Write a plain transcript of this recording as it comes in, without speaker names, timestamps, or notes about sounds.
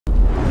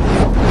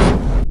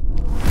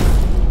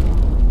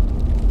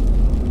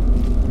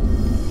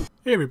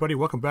Hey everybody,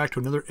 welcome back to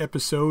another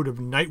episode of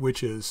Night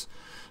Witches.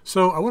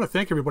 So I want to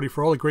thank everybody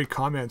for all the great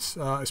comments,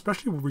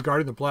 especially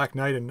regarding the Black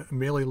Knight and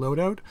melee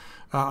loadout.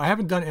 I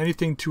haven't done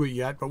anything to it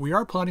yet, but we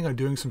are planning on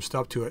doing some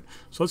stuff to it.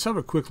 So let's have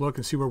a quick look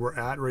and see where we're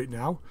at right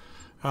now.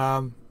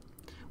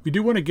 We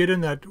do want to get in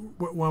that,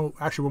 well,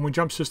 actually when we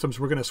jump systems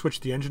we're going to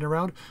switch the engine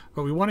around,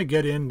 but we want to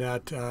get in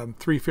that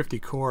 350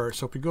 core.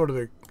 So if we go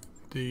to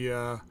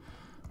the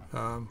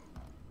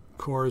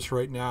cores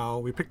right now,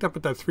 we picked up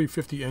at that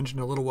 350 engine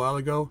a little while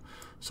ago,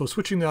 so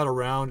switching that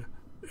around,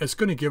 it's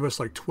going to give us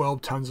like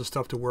 12 tons of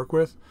stuff to work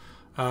with,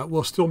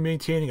 while still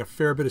maintaining a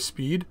fair bit of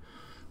speed,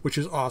 which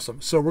is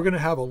awesome. So we're going to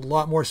have a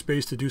lot more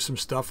space to do some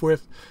stuff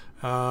with,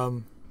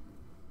 and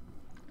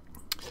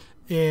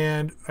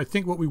I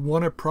think what we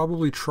want to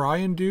probably try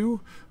and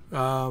do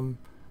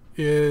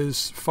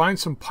is find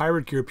some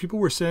pirate gear. People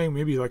were saying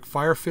maybe like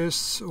fire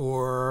fists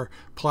or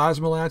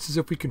plasma lances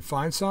if we can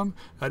find some.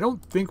 I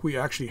don't think we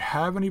actually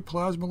have any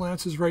plasma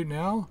lances right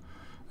now,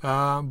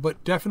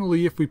 but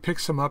definitely if we pick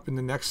some up in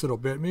the next little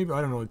bit, maybe,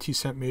 I don't know, a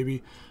T-cent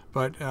maybe,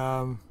 but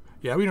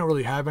yeah, we don't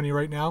really have any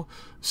right now.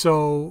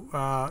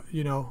 So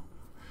you know,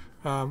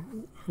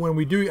 when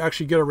we do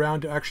actually get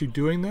around to actually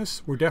doing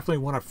this, we definitely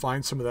want to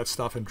find some of that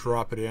stuff and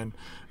drop it in.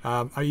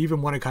 I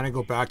even want to kind of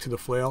go back to the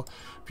flail.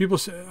 People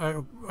say,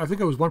 I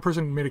think it was one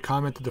person who made a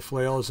comment that the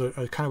flail is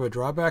a kind of a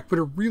drawback, but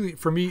it really,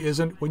 for me,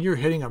 isn't. When you're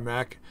hitting a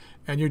mech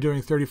and you're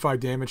doing 35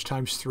 damage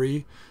times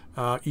 3,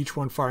 each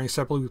one firing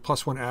separately with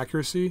 +1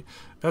 accuracy,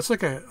 that's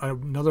like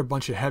another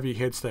bunch of heavy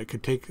hits that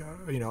could take,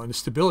 you know, and the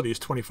stability is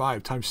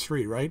 25 times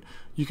 3, right?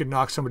 You could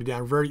knock somebody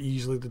down very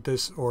easily with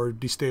this, or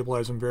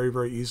destabilize them very,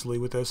 very easily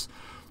with this.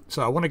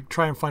 So I want to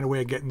try and find a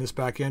way of getting this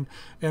back in.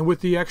 And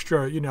with the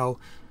extra, you know,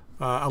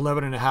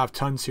 11.5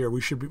 tons here,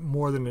 we should be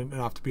more than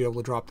enough to be able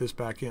to drop this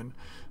back in.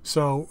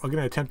 So I'm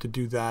going to attempt to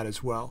do that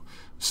as well.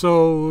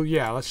 So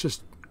yeah, let's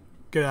just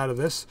get out of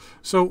this.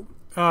 So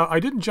I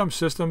didn't jump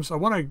systems. I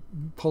want to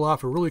pull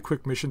off a really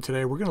quick mission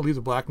today. We're going to leave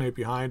the Black Knight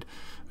behind.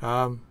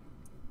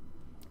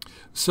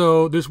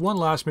 So there's one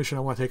last mission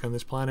I want to take on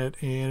this planet,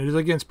 and it is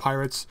against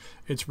pirates.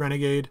 It's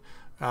Renegade.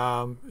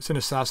 It's an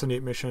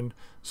assassinate mission.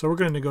 So we're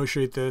going to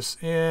negotiate this,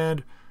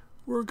 and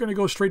we're going to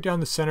go straight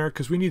down the center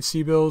because we need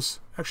C-bills.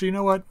 Actually, you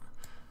know what?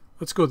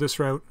 Let's go this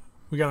route.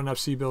 We got enough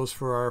C-bills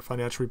for our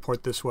financial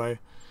report this way.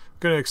 We're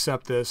going to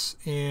accept this,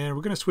 and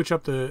we're going to switch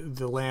up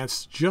the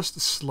lance just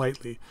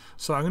slightly.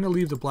 So I'm going to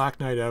leave the Black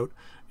Knight out,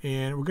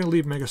 and we're going to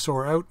leave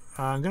Megasaur out.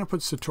 I'm going to put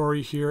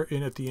Satori here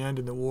in at the end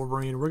in the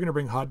Wolverine. We're going to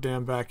bring Hot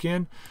Dam back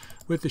in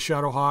with the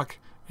Shadowhawk,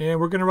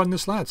 and we're going to run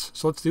this lance.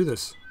 So let's do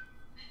this.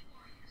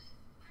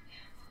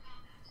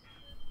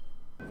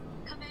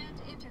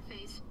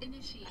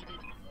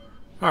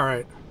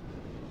 Alright.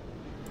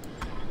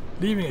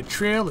 Leaving a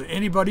trail that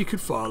anybody could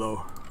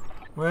follow.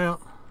 Well,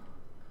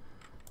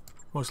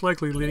 most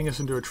likely leading us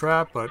into a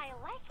trap, but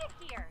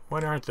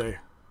when aren't they?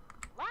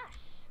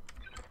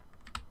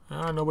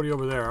 Nobody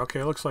over there.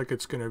 Okay, looks like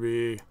it's going to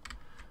be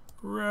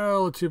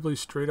relatively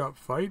straight up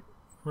fight.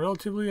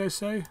 Relatively, I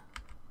say?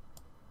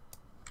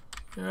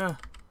 Yeah.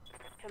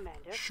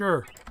 Commander.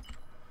 Sure.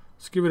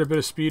 Let's give it a bit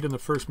of speed in the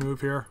first move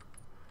here.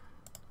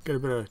 Get a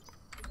bit of...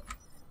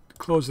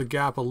 close the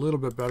gap a little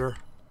bit better.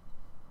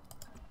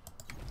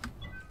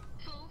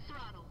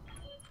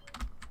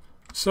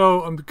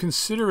 So I'm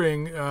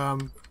considering,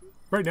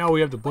 right now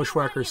we have the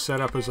Bushwhacker set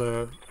up as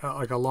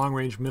like a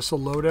long-range missile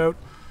loadout.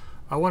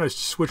 I want to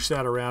switch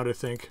that around, I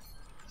think.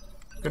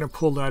 I'm going to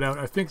pull that out.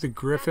 I think the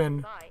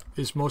Griffin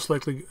is most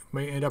likely,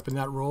 may end up in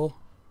that role.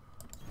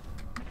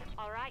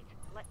 Alright,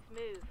 let's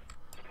move.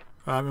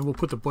 And we'll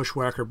put the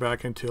Bushwhacker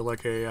back into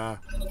like a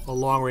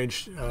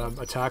long-range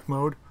attack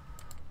mode.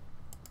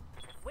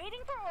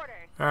 Waiting for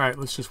orders. Alright,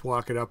 let's just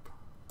walk it up.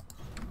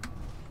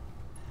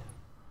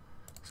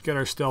 Let's get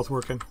our stealth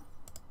working.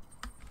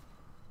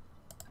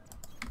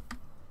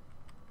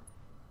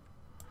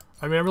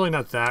 I mean, I'm really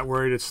not that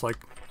worried. It's like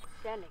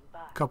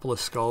a couple of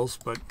skulls,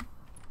 but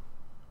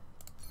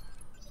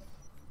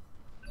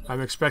I'm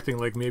expecting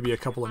like maybe a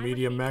couple of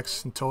medium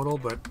mechs in total,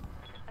 but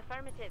I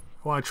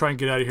want to try and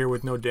get out of here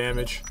with no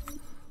damage.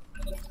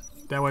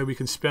 That way we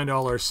can spend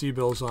all our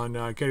C-bills on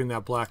getting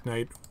that Black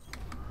Knight,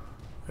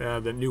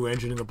 the new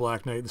engine in the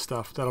Black Knight and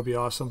stuff. That'll be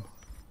awesome.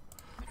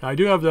 Now, I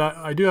do have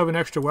an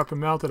extra weapon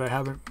mount that I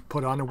haven't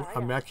put on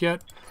a mech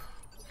yet.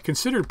 I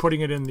considered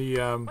putting it in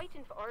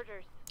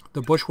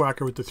the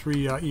Bushwhacker with the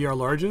 3 ER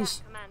larges,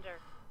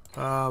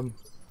 but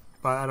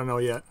I don't know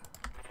yet.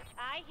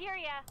 I hear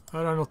ya.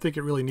 I don't think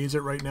it really needs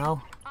it right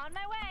now. On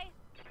my way.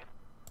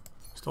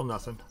 Still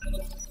nothing.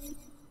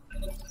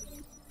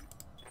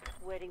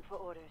 Waiting for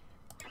orders.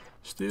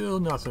 Still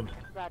nothing.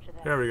 Roger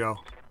that. There we go.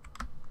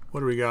 What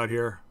do we got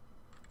here?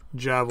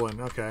 Javelin.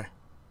 Okay.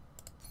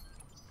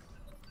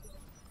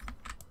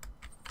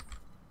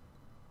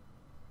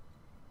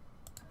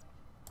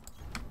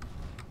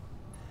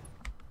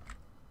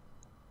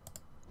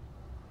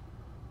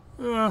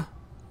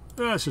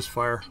 That's just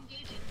fire.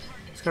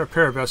 It's got a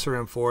pair of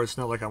SRM4. It's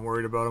not like I'm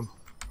worried about them.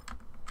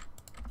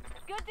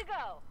 Good to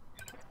go.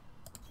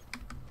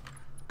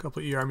 A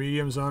couple of ER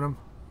mediums on him.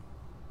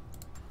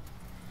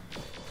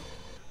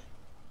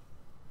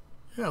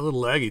 Yeah, a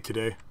little laggy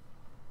today.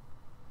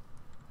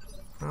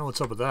 I don't know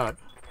what's up with that.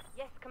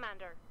 Yes,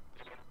 Commander.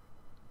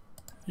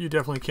 You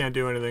definitely can't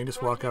do anything.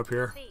 Just walk up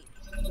here.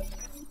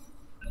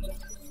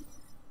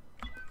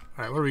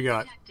 Alright, what do we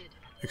got?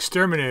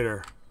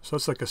 Exterminator. So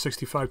that's like a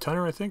 65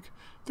 tonner, I think.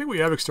 I think we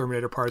have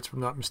exterminator parts, if I'm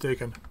not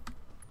mistaken.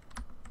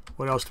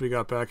 What else do we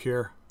got back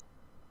here?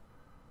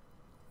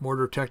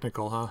 Mortar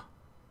technical, huh?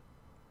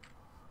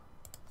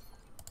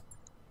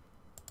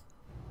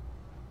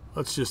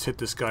 Let's just hit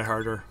this guy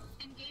harder.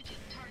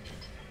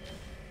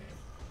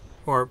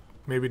 Or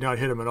maybe not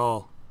hit him at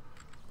all.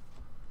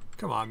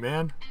 Come on,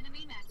 man.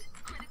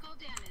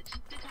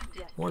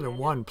 More than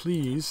one,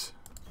 please.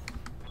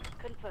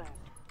 Confirmed.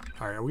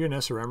 Alright, are we in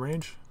SRM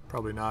range?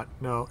 Probably not.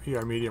 No,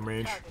 ER medium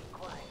range.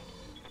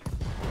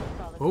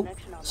 Oh,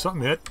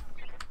 something hit.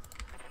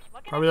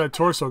 Probably that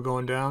torso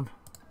going down.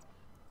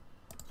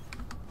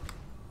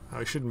 Oh,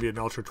 it shouldn't be an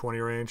Ultra 20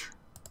 range.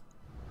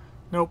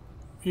 Nope.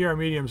 ER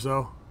mediums,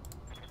 though.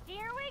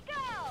 Here we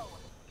go.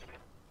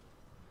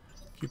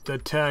 Keep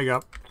that tag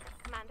up.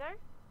 Commander.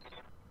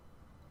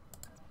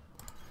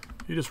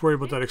 You just worry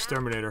about that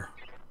exterminator.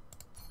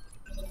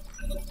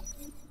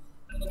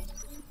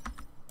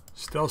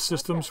 Stealth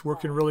systems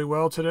working really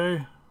well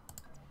today.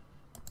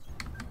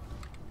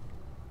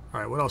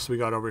 Alright, what else do we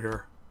got over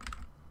here?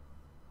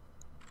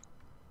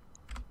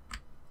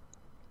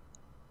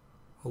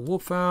 A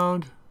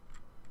wolfhound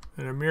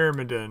and a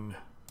myrmidon.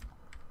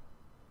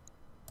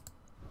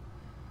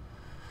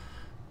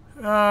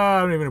 I'm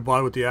not even gonna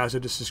bother with the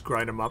acid, just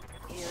grind them up.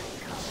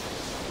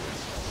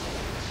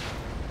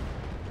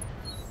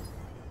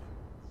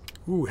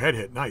 Ooh, head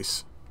hit,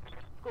 nice.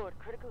 Scored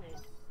critical hit.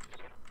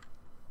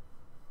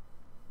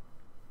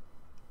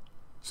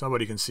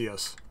 Somebody can see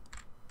us.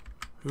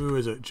 Who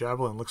is it?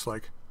 Javelin looks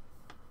like.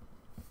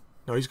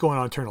 No, he's going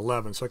on turn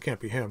 11, so it can't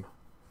be him.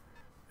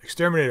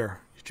 Exterminator,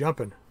 he's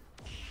jumping.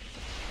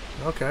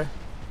 Okay.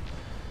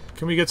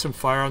 Can we get some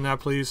fire on that,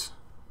 please?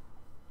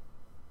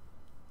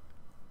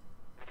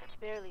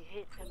 Barely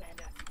hit,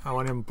 Commander. I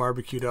want him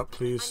barbecued up,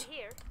 please. I'm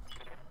here.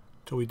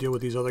 Till we deal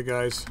with these other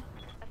guys.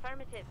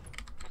 Affirmative.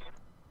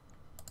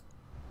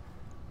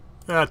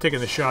 Taking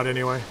the shot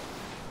anyway.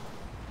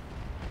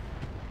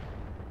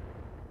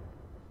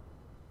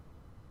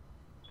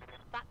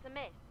 That's a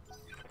miss.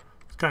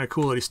 It's kind of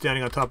cool that he's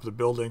standing on top of the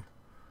building.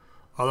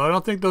 Although I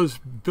don't think those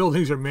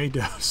buildings are made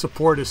to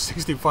support a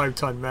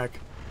 65-ton mech.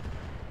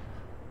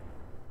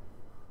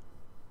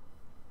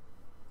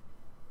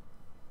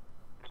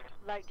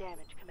 Light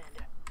damage,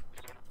 Commander.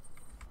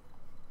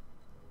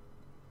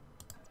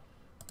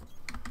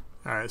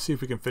 Alright, let's see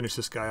if we can finish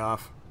this guy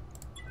off.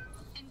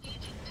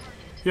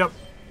 Yep.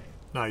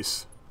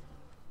 Nice.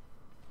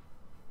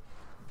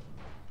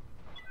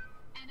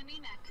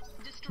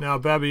 Now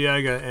Baba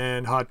Yaga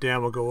and Hot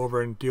Damn will go over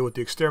and deal with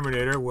the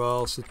exterminator.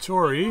 Well,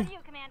 Satori You,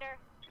 Commander.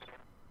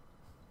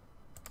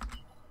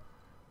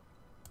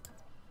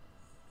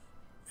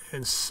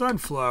 and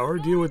Sunflower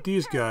deal with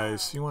these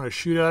guys. You want to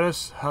shoot at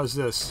us? How's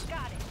this?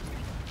 Got it.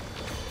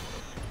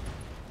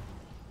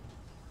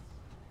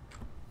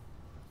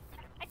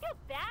 I feel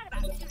bad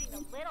about shooting the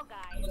little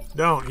guys.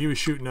 Don't. He was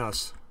shooting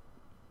us.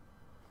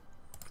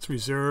 Let's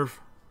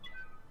reserve.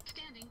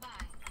 Standing by.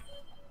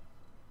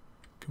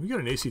 Can we get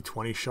an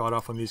AC-20 shot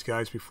off on these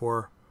guys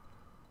before?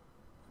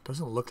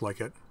 Doesn't look like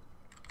it.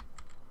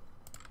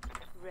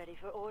 Ready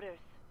for orders.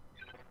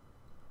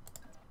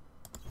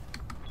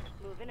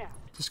 Moving out.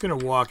 Just gonna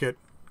walk it,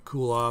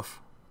 cool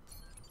off.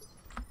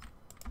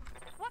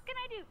 What can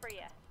I do for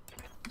you?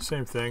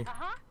 Same thing.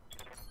 Uh-huh.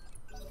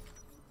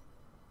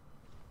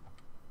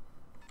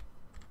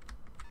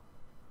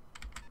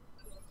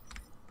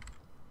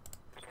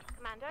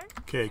 Commander?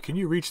 Okay, can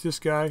you reach this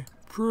guy?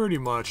 Pretty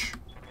much.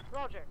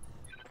 Roger.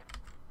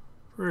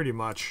 Pretty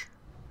much.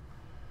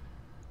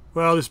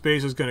 Well, this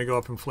base is gonna go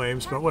up in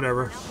flames, but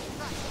whatever.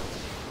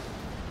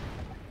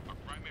 Our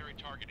primary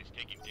target is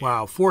taking damage.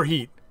 Wow, 4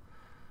 heat.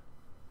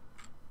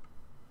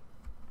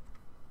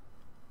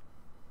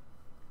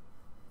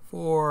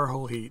 4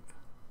 whole heat.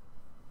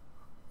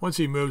 Once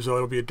he moves, though,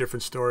 it'll be a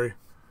different story.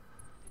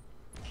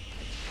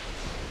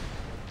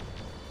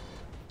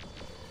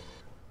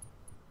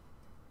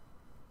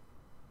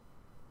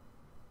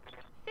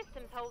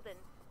 Systems holding.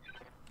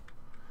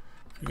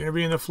 If you're gonna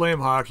be in the Flame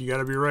Hawk, you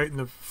gotta be right in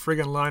the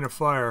friggin' line of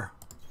fire.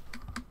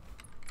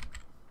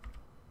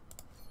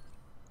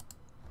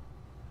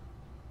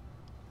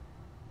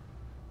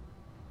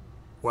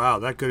 Wow,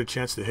 that good a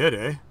chance to hit,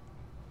 eh?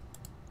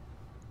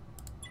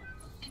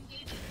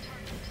 Engaging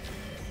target.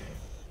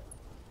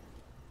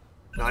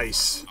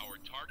 Nice. Our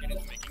target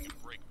is making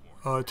a break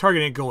for The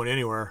target ain't going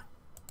anywhere.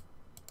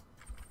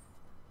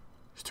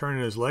 He's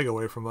turning his leg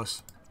away from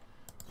us.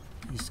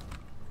 He's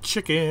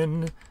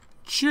chicken.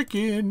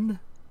 Chicken.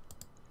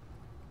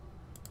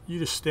 You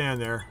just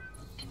stand there.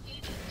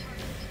 Engaging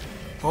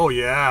target. Oh,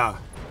 yeah.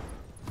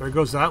 There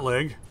goes that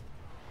leg.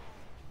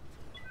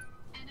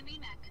 Enemy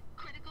mech.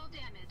 Critical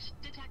damage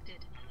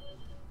detected.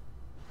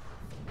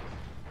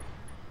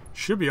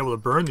 Should be able to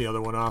burn the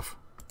other one off.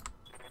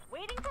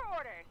 Waiting for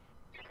orders.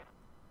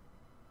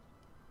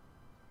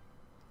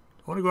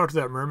 want to go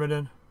after that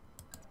Myrmidon?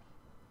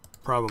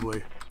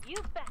 Probably. You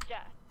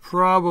betcha.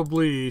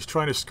 Probably he's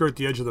trying to skirt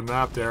the edge of the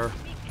map there.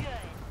 Be good.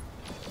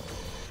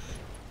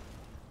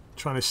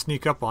 Trying to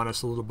sneak up on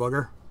us, a little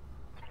bugger.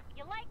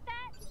 You like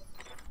that?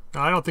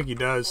 No, I don't think he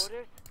does.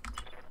 Orders?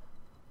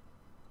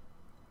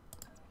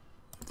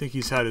 I think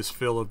he's had his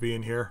fill of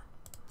being here.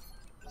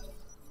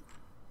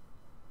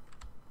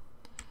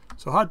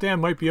 So Hot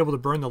Damn might be able to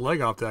burn the leg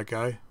off that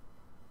guy.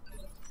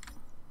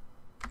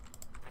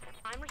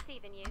 I'm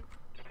receiving you.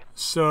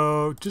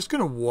 So just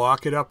gonna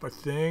walk it up, I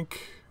think.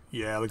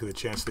 Yeah, look at the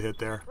chance to hit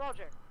there.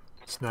 Roger.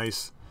 It's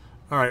nice.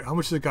 Alright, how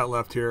much has it got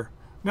left here?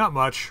 Not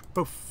much,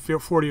 about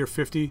 40 or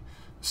 50.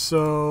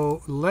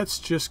 So let's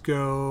just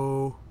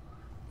go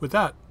with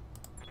that.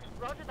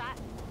 Roger that.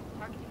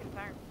 Target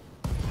confirmed.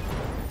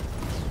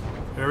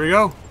 There we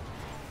go.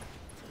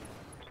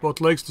 Both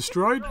legs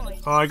destroyed.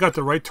 Oh, I got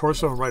the right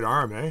torso and right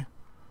arm, eh?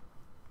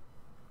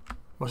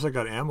 Must have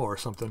got ammo or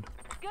something.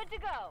 Good to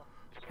go.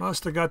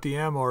 Must have got the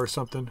ammo or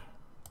something.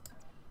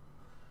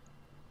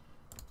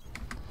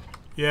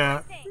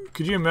 Yeah,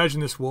 could you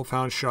imagine this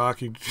wolfhound shock?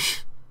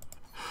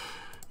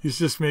 He's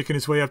just making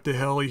his way up the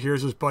hill. He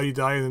hears his buddy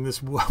die, and then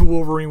this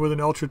Wolverine with an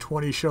Ultra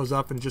 20 shows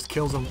up and just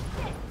kills him.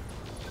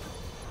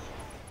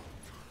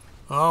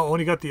 Oh,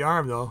 only got the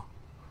arm, though.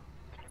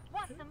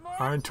 Want some more?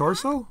 Iron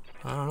torso?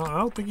 I don't know. I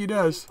don't think he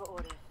does. For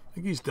orders. I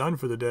think he's done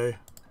for the day.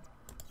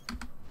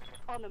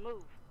 On the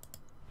move.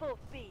 Full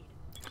speed.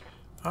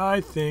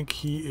 I think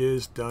he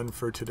is done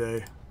for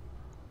today.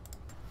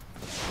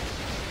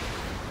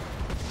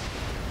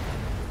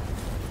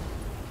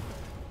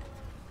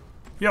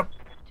 Yep.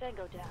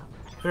 Tango down.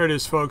 There it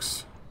is,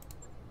 folks.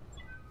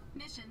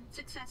 Mission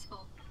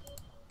successful.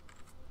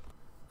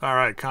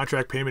 Alright,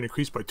 contract payment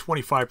increased by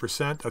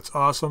 25%. That's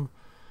awesome.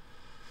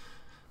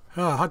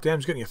 Hot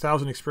Damn's getting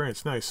 1,000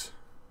 experience. Nice.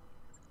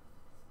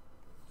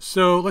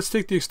 So let's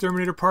take the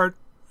exterminator part,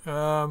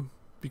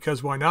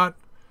 because why not?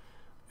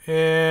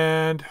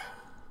 And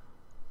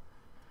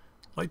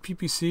light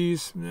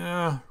PPCs,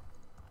 yeah.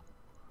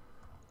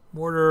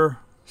 Mortar,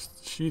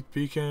 sheath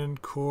beacon,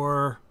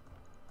 core.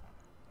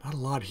 Not a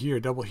lot here.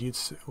 Double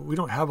heats. We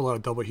don't have a lot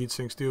of double heat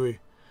sinks, do we?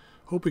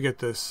 Hope we get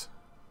this.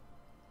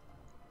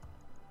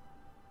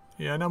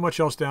 Yeah, not much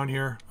else down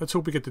here. Let's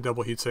hope we get the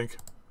double heat sink.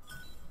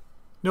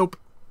 Nope.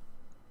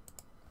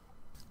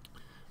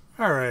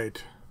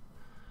 Alright.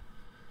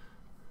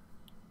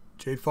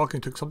 Jade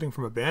Falcon took something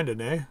from Abandon,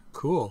 eh?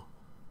 Cool.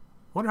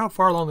 Wonder how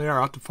far along they are.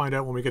 I'll have to find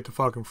out when we get to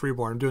Falcon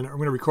Freeborn. I'm going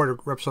to record an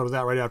episode of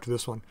that right after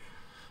this one.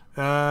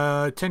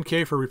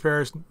 10k for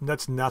repairs.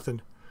 That's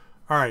nothing.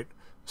 Alright.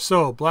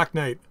 So, Black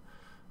Knight.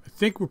 I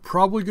think we're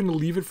probably going to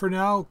leave it for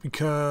now,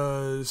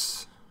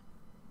 because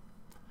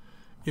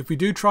if we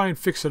do try and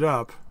fix it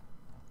up,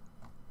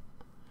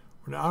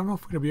 I don't know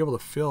if we're going to be able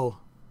to fill.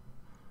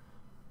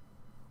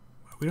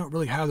 We don't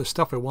really have the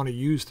stuff I want to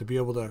use to be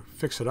able to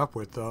fix it up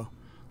with, though.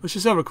 Let's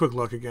just have a quick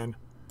look again.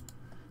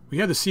 We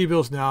have the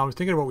C-bills now. I'm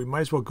thinking about we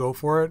might as well go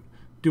for it,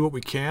 do what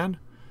we can.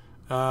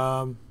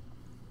 Let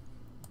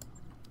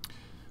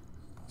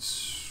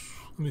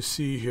me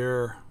see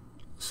here.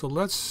 So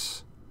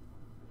let's...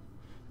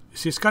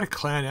 See, it's got a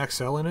Clan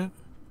XL in it.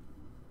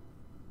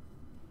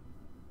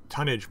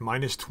 Tonnage,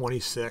 minus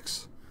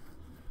 26.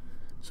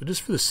 So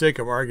just for the sake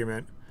of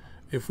argument,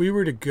 if we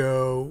were to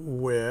go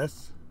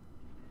with...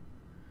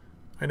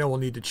 I know we'll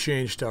need to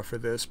change stuff for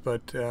this,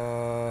 but... we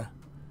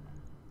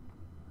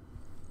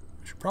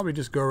should probably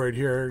just go right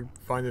here,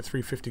 find the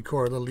 350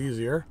 core a little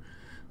easier.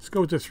 Let's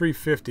go with the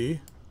 350.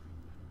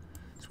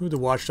 Let's move the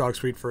Watchdog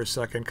Suite for a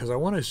second, because I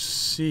want to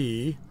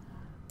see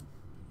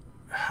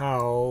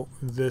how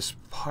this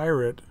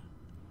pirate...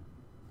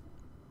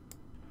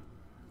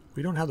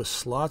 We don't have the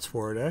slots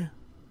for it, eh?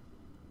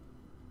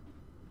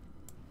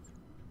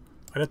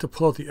 I'd have to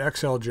pull out the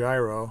XL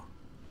gyro.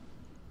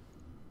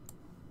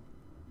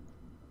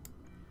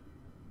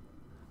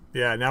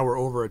 Yeah, now we're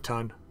over a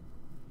ton.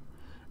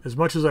 As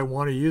much as I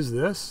want to use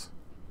this,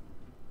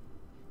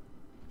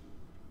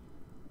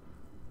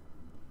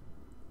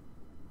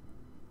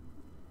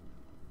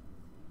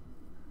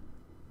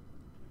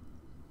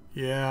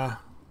 yeah,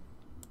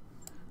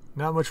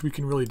 not much we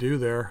can really do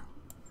there.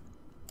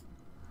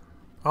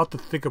 I'll have to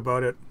think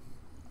about it.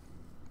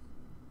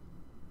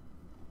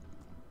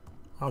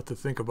 I'll have to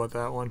think about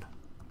that one.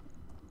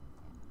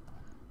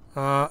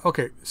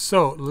 Okay,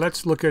 so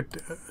let's look at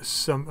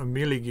some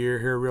melee gear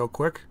here real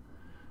quick.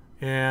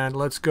 And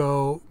let's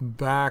go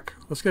back.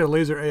 Let's get a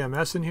laser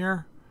AMS in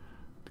here.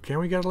 Can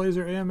we get a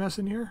laser AMS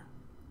in here?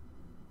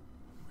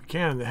 We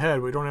can in the head,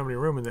 but we don't have any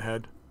room in the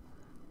head.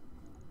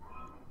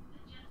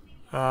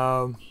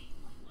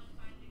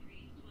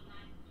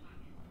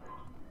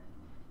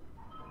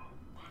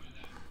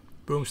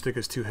 Boomstick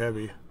is too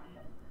heavy.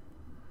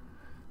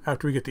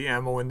 After we get the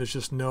ammo in, there's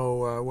just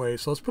no way.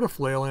 So let's put a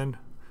flail in.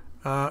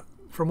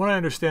 From what I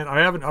understand, I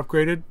haven't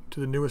upgraded to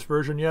the newest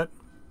version yet.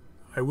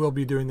 I will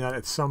be doing that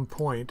at some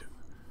point.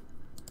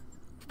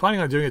 I was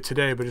planning on doing it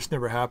today, but it's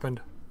never happened.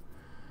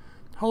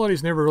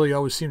 Holidays never really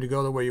always seem to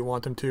go the way you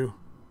want them to.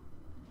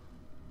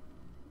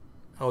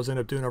 I always end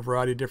up doing a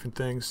variety of different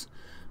things.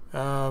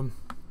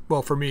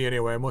 Well, for me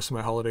anyway, most of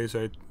my holidays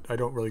I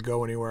don't really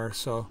go anywhere.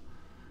 So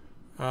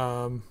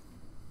let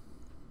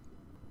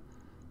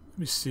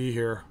me see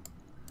here.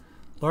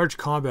 Large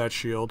combat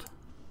shield.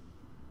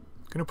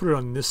 Gonna put it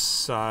on this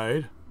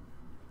side.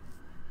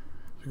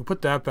 We can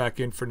put that back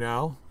in for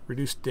now.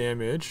 Reduce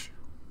damage.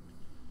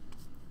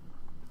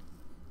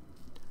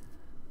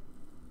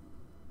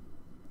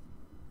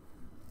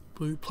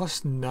 Blue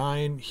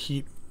 +9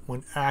 heat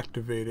when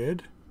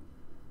activated.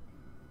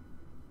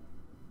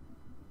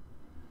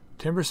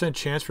 10%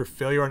 chance for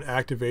failure on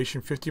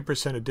activation.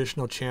 50%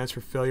 additional chance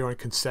for failure on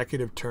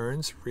consecutive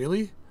turns.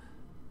 Really?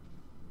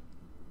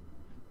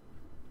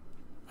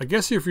 I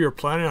guess if you're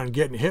planning on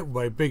getting hit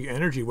by big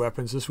energy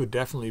weapons, this would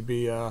definitely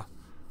be a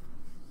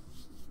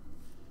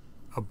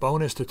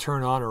bonus to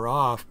turn on or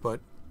off, but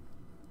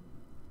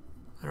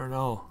I don't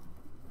know.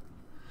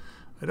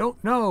 I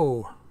don't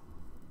know.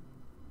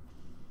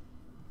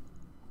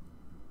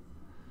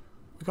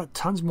 We got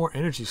tons more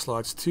energy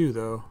slots too,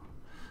 though.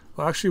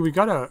 Well, actually, we've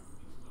got a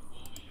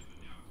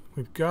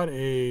do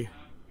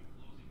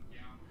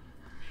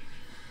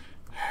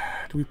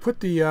we put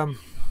the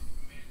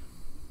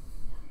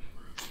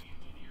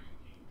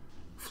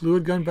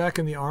fluid gun back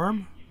in the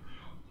arm,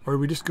 or do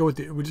we just go with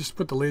we just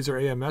put the laser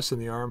AMS in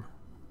the arm?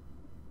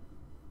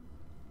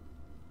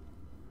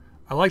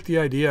 I like the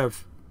idea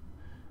of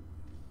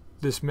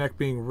this mech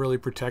being really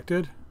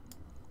protected.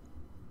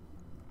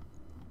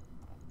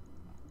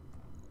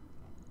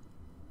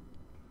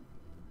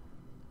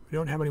 We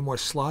don't have any more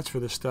slots for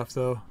this stuff,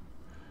 though.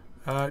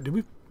 Did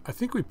we? I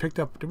think we picked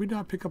up. Did we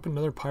not pick up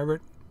another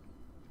pirate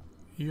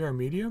ER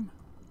medium?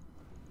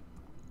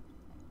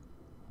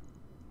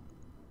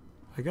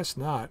 I guess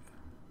not.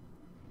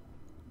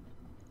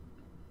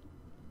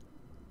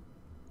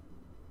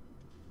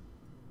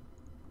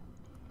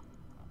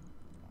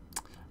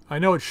 I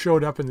know it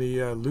showed up in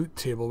the loot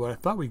table, but I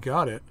thought we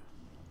got it.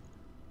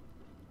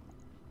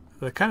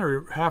 I kind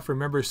of half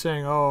remember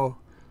saying, "Oh,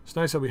 it's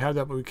nice that we have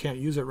that, but we can't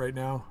use it right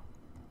now."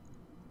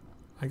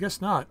 I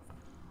guess not.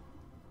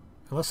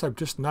 Unless I'm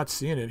just not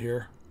seeing it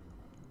here.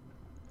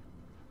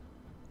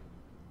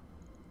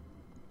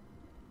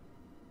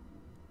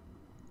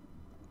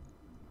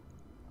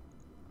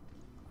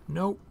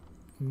 Nope,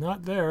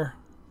 not there.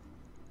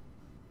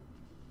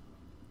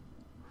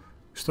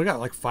 Still got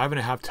like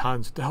 5.5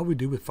 tons. What the hell do we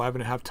do with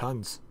 5.5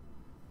 tons?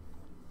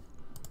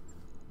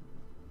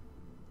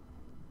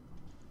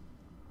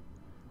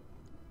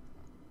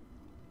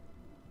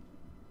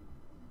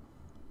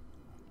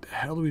 What the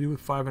hell do we do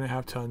with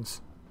 5.5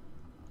 tons?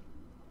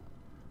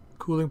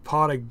 Cooling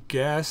pod, I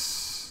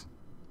guess.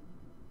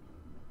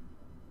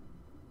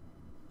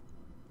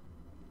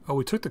 Oh,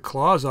 we took the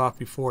claws off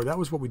before. That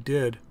was what we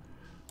did.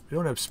 We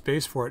don't have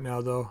space for it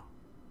now, though.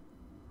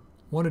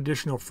 One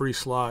additional free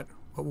slot.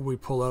 What will we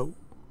pull out?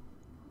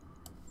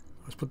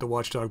 Let's put the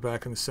watchdog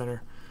back in the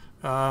center.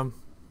 I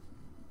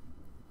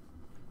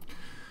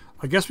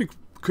guess we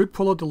could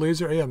pull out the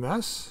laser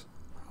AMS.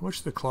 How much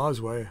do the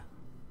claws weigh?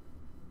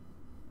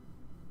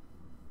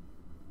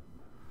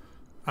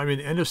 I mean,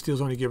 the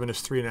Endosteel's only giving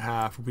us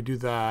 3.5. If we do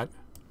that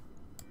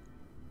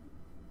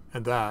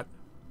and that,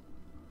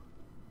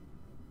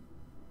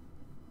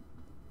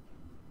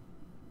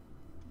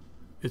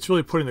 it's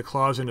really putting the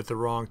claws in at the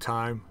wrong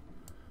time.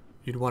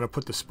 You'd want to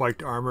put the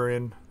spiked armor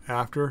in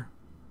after.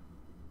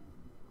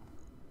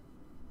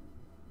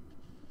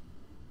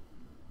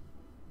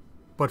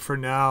 But for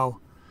now,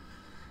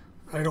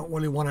 I don't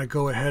really want to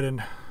go ahead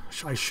and...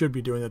 I should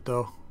be doing it,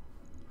 though.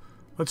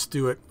 Let's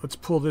do it. Let's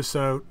pull this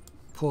out.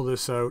 Pull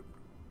this out.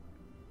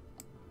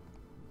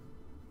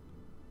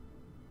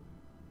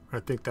 I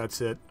think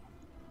that's it.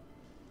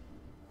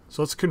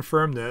 So let's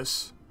confirm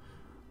this.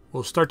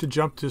 We'll start to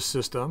jump this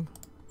system,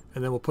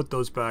 and then we'll put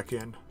those back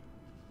in.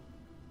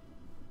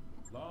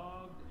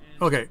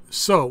 Okay,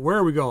 so where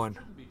are we going?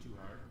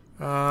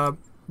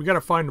 We got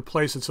to find a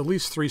place that's at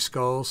least 3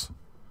 skulls.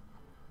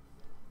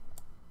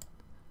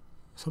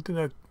 Something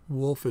that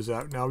Wolf is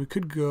at now. We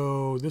could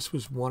go... This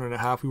was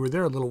 1.5. We were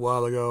there a little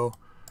while ago.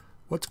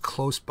 What's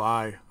close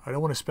by? I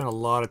don't want to spend a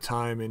lot of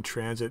time in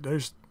transit.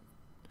 There's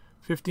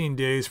 15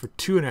 days for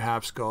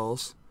 2.5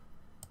 skulls.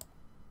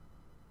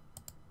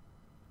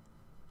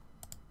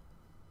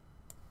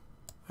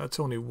 That's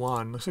only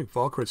 1. Looks like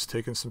Valkyr's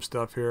taking some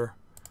stuff here.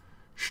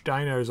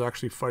 Steiner is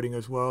actually fighting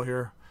as well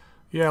here.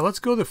 Yeah, let's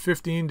go the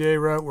 15-day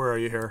route. Where are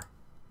you here?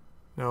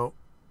 No.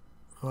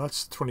 Well,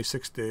 that's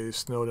 26 days,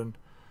 Snowden.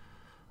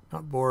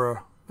 Not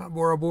Bora. Not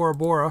Bora, Bora,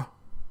 Bora.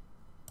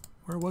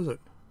 Where was it?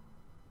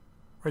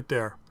 Right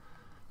there.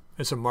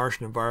 It's a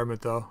Martian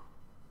environment, though.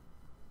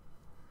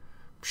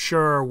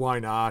 Sure, why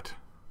not?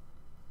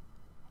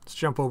 Let's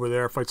jump over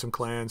there, fight some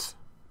clans.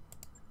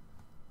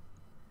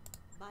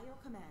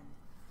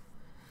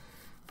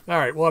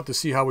 Alright, we'll have to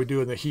see how we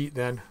do in the heat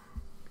then.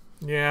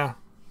 Yeah.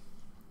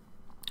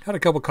 Had a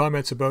couple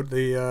comments about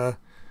the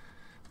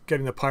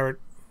getting the pirate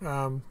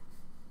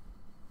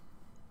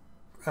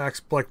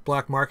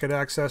black market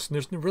access, and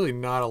there's really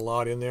not a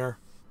lot in there.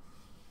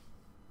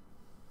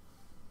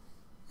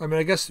 I mean,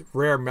 I guess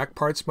rare mech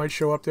parts might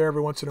show up there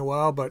every once in a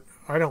while, but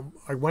I don't.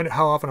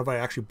 How often have I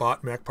actually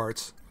bought mech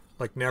parts?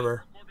 Like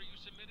never. Order you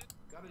submitted?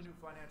 Got a new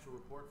financial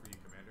report for you,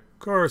 Commander. Of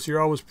course, you're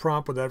always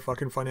prompt with that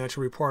fucking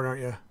financial report,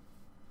 aren't you?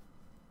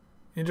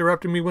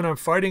 Interrupting me when I'm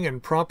fighting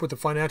and prompt with the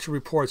financial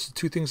reports. The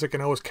two things I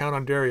can always count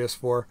on Darius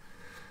for.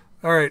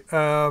 Alright,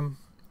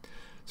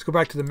 let's go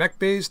back to the mech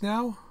bays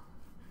now.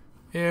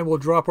 And we'll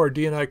drop our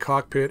D&I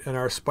cockpit and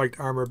our spiked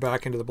armor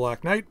back into the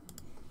Black Knight.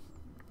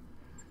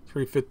 Let's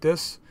refit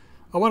this.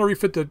 I want to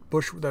refit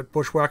that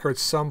bushwhacker at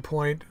some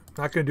point.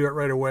 Not going to do it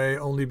right away,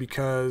 only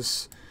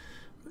because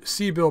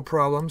C-build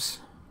problems.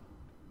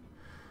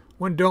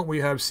 When don't we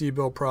have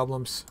C-build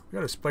problems? We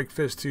got a spiked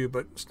fist too,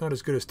 but it's not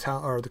as good as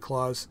the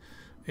claws.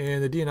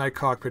 And the D&I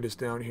cockpit is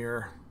down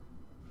here.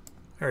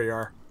 There you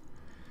are.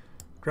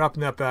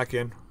 Dropping that back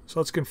in. So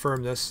let's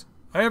confirm this.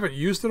 I haven't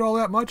used it all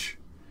that much,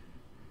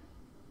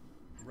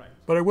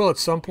 but I will at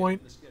some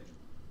point.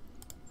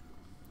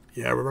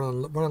 Yeah, we're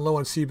running low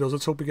on C-bills.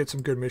 Let's hope we get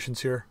some good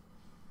missions here.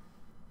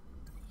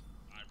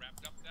 I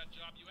wrapped up that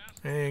job you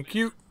asked for. Thank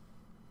you.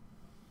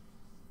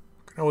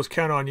 Can always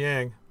count on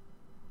Yang.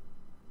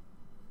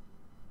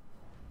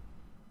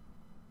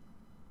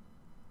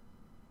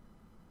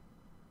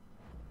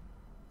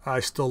 I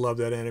still love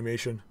that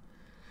animation.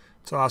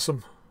 It's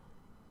awesome.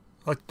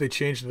 I like that they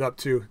changed it up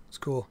too. It's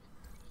cool.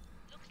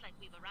 Looks like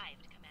we've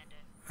arrived, Commander.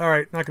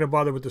 Alright, not going to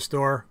bother with the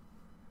store,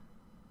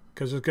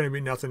 because there's going to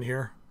be nothing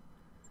here.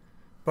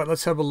 But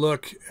let's have a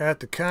look at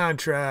the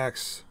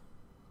contracts.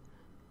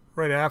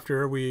 Right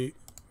after we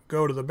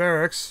go to the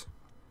barracks.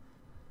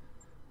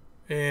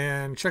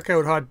 And check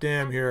out Hot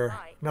Damn here.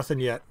 Nothing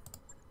yet.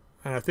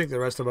 And I think the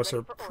rest of us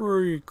are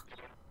pretty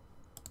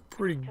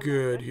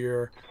good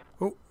here.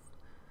 Oh.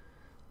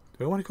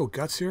 Do I want to go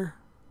guts here?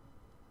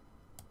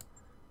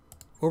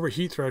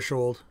 Overheat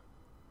threshold.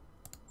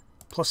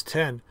 Plus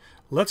 10.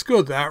 Let's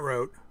go that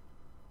route.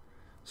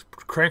 Let's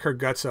crank our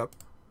guts up.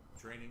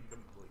 Training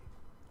complete.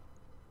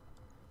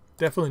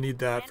 Definitely need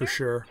that for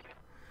sure.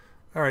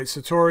 Alright,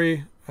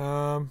 Satori.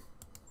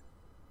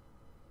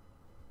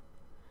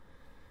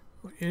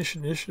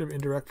 Initiative,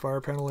 indirect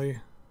fire penalty.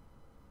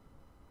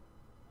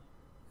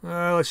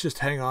 Let's just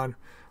hang on.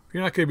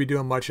 You're not going to be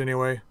doing much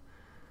anyway.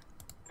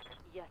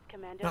 Yes,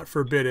 Commander. Not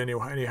for a bit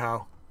anyway,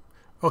 anyhow.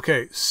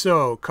 Okay,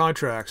 so,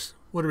 contracts.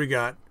 What do we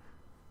got?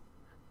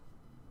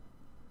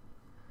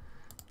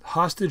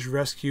 Hostage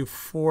rescue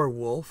 4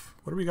 Wolf.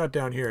 What do we got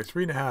down here?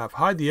 3.5.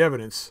 Hide the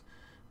evidence.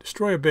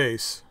 Destroy a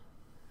base.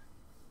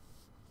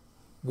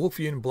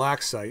 Wolfian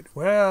Black Site.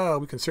 Well,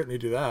 we can certainly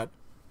do that.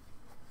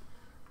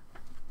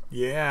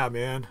 Yeah,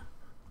 man.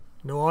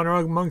 No honor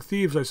among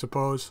thieves, I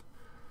suppose.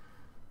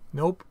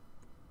 Nope.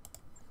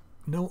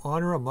 No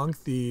honor among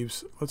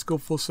thieves. Let's go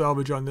full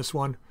salvage on this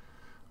one.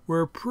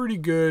 We're pretty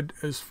good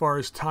as far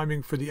as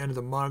timing for the end of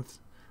the month.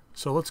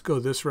 So let's go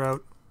this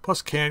route.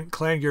 Plus clan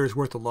gear is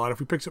worth a lot. If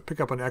we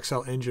pick up an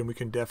XL engine, we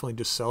can definitely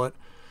just sell it.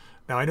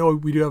 Now, I know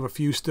we do have a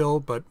few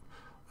still, but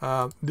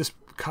this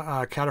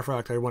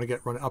cataphract I want to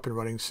get up and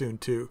running soon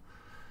too.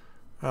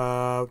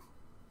 Got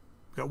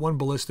 1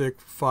 ballistic,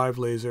 5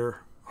 laser,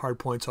 hard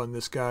points on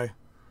this guy.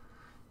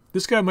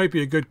 This guy might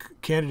be a good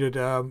candidate.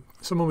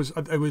 Someone was,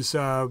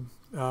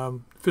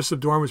 Fist of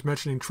Dorn was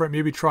mentioning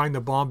maybe trying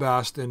the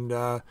Bombast and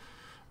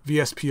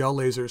VSPL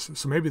lasers.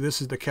 So maybe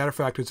this is the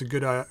cataphract. It's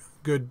a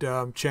good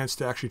chance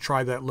to actually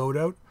try that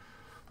loadout.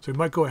 So we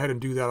might go ahead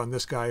and do that on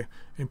this guy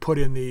and put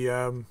in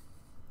the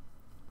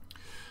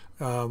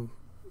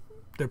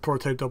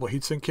prototype double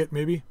heatsink kit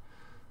maybe.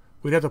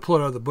 We'd have to pull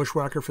it out of the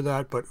bushwhacker for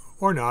that, but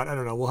or not. I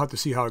don't know. We'll have to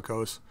see how it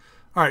goes.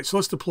 All right, so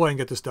let's deploy and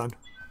get this done.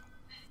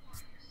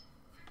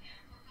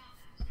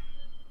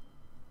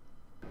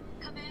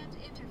 Command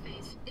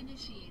interface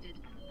initiated.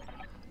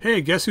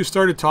 Hey, guess who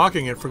started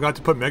talking and forgot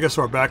to put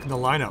Megasaur back in the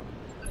lineup?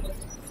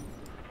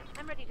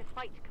 I'm ready to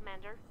fight,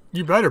 Commander.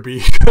 You better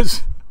be,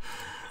 because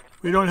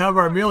we don't have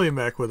our melee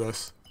mech with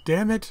us.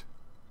 Damn it.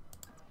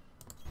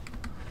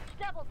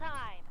 Double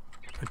time.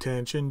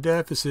 Attention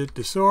deficit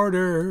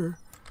disorder.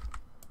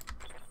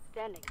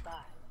 Standing by.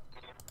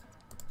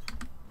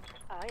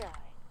 Aye, aye.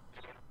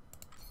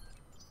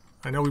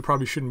 I know we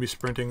probably shouldn't be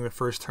sprinting the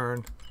first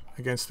turn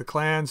against the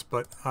clans,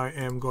 but I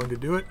am going to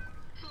do it.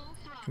 Full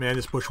throttle. Man,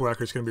 this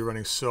bushwhacker is going to be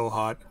running so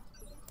hot.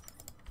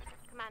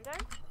 Commander?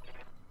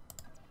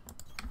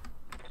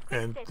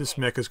 And this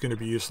mech is going to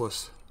be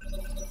useless.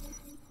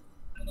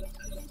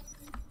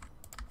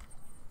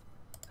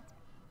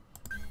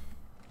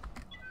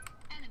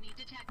 Enemy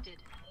detected.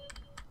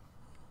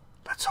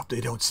 Let's hope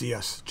they don't see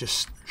us.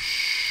 Just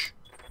shh.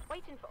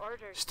 Waiting for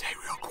orders. Stay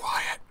real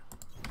quiet.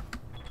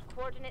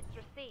 Coordinates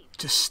received.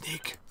 Just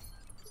sneak.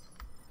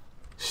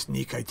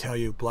 Sneak, I tell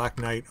you. Black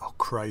Knight. Oh,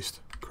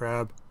 Christ.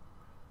 Crab.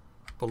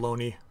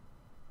 Baloney.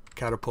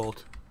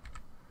 Catapult.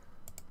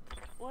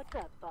 What's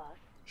up, boss?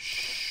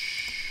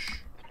 Shh.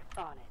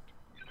 On it.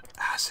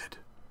 Acid.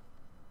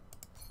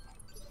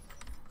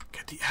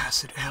 Get the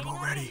acid ammo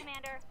Waiting ready. orders,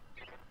 Commander.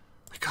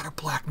 We got a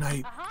Black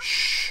Knight. Uh-huh.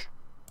 Shh.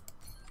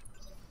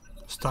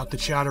 Stop the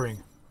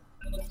chattering.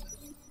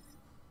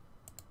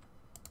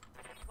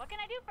 What can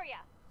I do for you?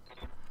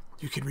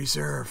 You can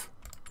reserve.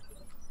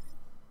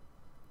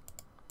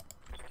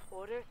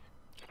 Orders?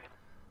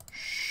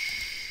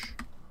 Shh.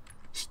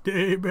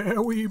 Stay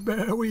very,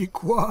 very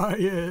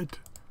quiet.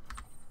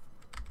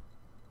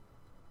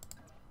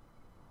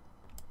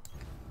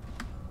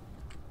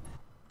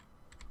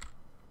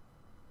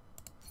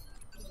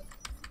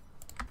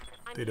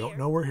 They don't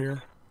know we're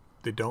here.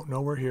 They don't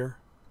know we're here.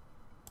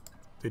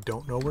 They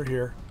don't know we're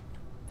here.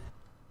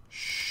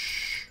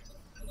 Shh.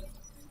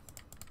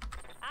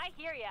 I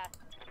hear ya.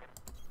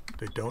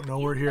 They don't know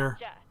we're here.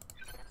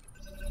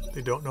 Gotcha.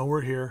 They don't know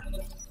we're here.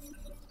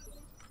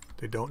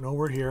 They don't know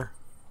we're here.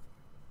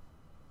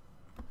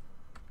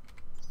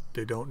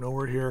 They don't know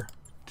we're here.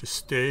 Just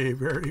stay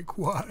very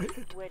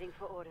quiet. Waiting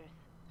for orders.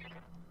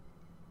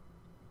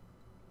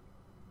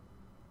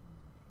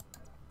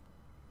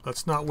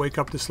 Let's not wake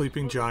up the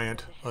sleeping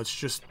giant. Let's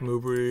just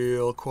move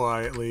real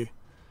quietly.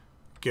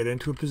 Get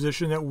into a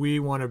position that we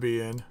want to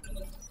be in.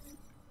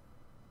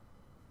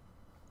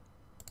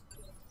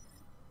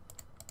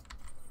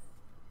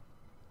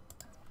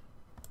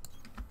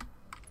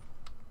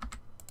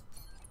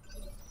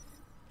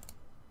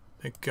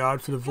 Thank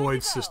God for the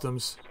void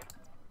systems.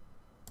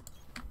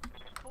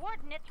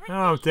 Coordinates Oh,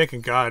 I'm received.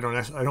 thanking God.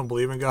 I don't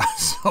believe in God,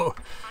 so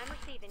I'm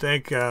receiving.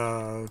 thank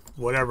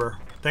whatever.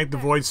 Thank the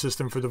void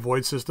system for the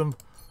void system.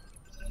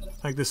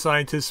 Thank the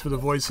scientists for the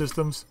void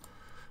systems.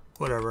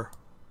 Whatever.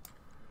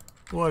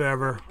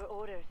 Whatever. For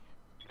orders.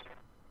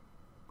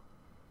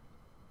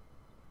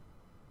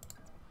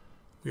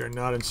 We are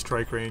not in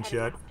strike range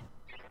yet.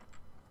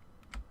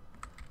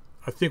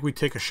 I think we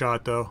take a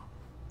shot though.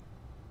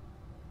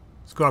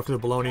 Let's go after the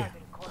baloney.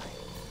 Target acquired.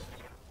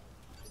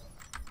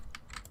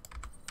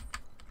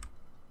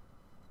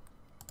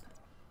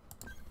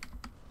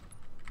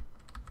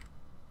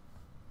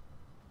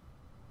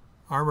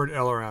 Armored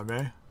LRM,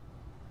 eh?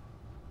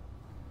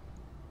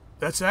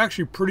 That's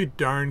actually pretty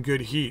darn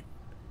good heat,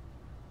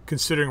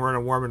 considering we're in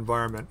a warm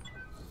environment.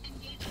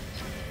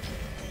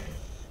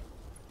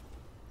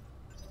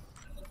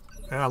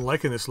 Yeah, I'm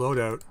liking this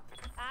loadout.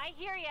 I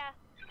hear ya.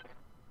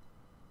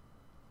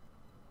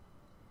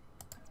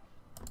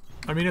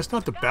 I mean, it's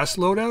not the best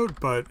loadout,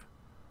 but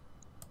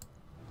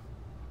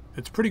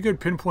it's pretty good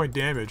pinpoint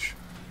damage.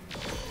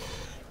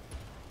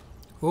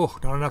 Oh,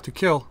 not enough to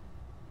kill.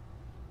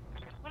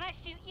 When I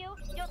shoot you,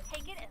 you'll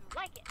take it and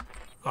like it.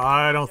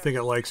 I don't think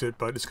it likes it,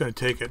 but it's going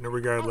to take it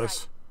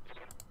regardless.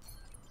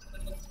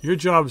 Your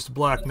job is the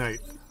Black Knight.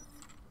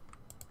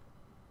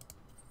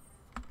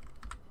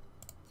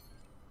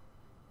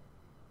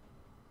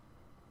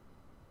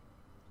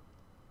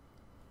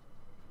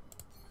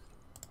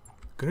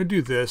 Gonna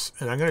do this,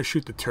 and I'm gonna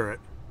shoot the turret.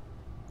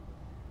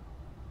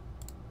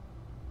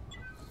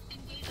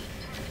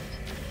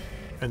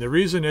 And the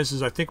reason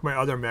is I think my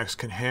other mechs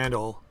can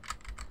handle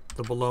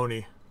the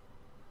baloney.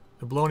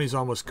 The baloney's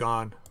almost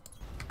gone.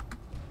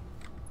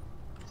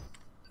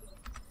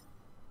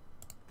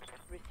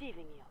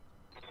 Receiving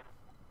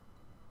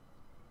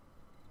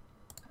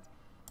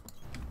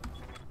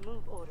you.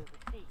 Move order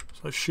received. So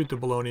let's shoot the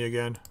baloney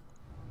again.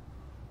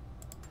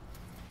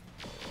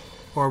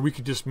 Or we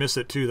could just miss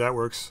it too, that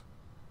works.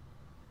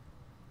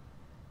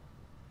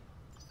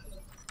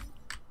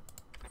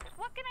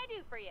 What can I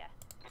do for you?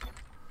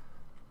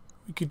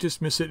 We could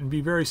just miss it and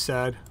be very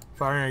sad.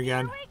 Firing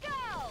again. Here we go.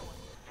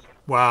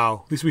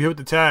 Wow, at least we hit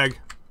the tag.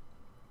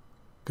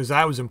 Because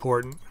that was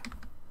important.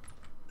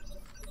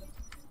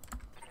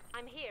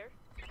 I'm here.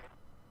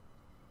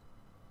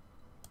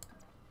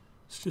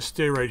 Let's just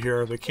stay right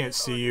here. They can't Move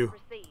see order you.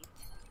 received.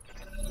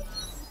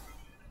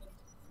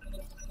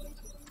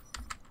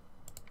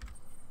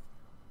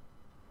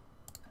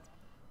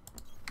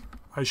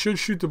 I should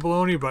shoot the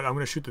baloney, but I'm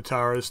going to shoot the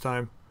tower this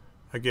time.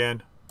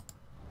 Again.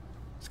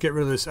 Let's get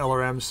rid of this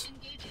LRMs.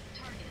 Engaging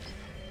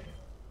target.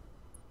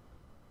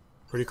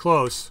 Pretty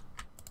close.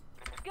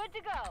 Good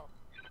to go.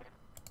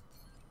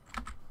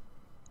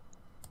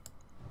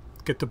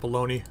 Get the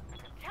baloney.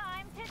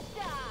 Time to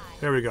die.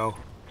 There we go.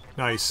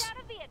 Nice.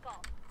 Out of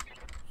vehicle.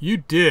 You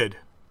did.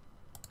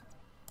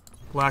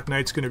 Black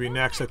Knight's going to be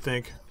next, I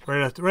think.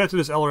 Right after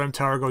this LRM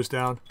tower goes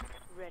down.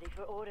 Ready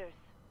for orders.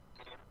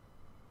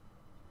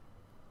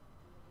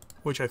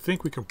 Which I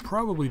think we can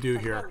probably do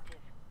here. Affirmative.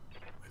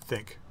 I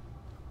think.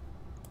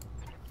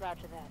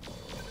 Roger that.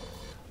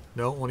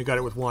 No, only got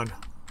it with one.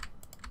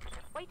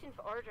 Waiting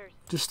for orders.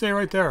 Just stay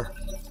right there.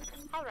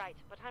 All right,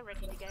 but I'm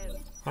ready to go.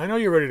 I know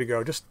you're ready to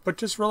go.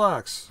 Just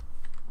relax.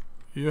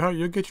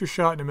 You'll get your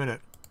shot in a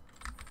minute.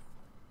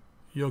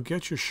 You'll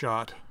get your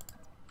shot.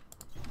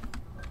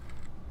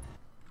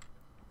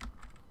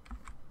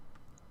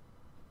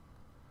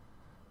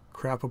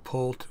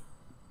 Crapapult.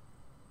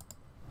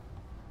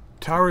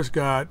 Tower's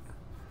got...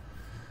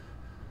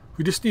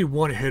 We just need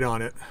one hit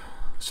on it.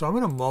 So I'm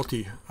going to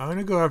multi. I'm going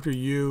to go after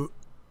you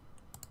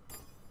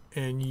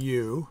and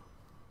you.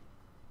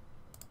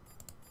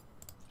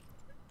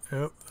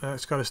 Oh,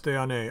 that's got to stay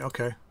on A.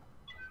 Okay.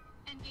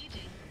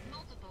 Engaging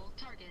multiple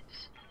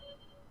targets.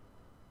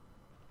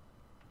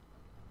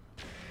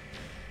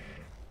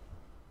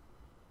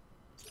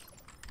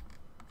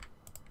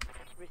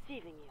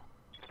 Receiving you.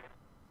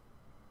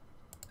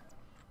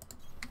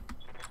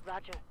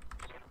 Roger.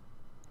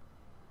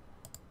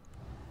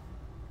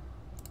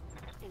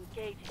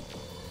 Engaging.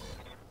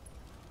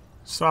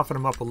 Soften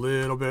him up a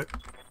little bit.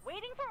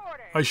 Waiting for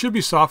orders. I should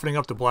be softening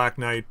up the Black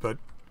Knight, but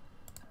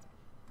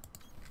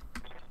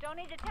Don't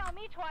need to tell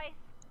me twice.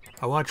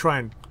 I want to try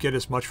and get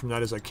as much from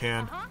that as I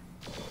can. Uh-huh.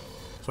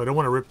 So I don't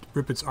want to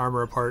rip its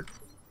armor apart.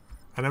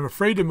 And I'm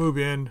afraid to move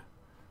in.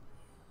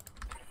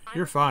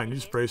 You're fine. You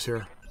just brace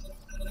here.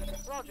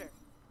 Roger.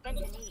 Bend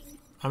to need.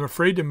 I'm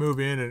afraid to move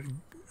in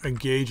and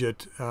engage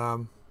it.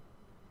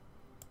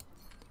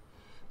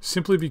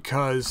 Simply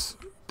because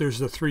there's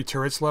the 3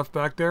 turrets left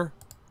back there.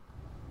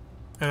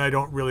 And I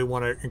don't really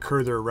want to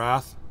incur their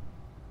wrath.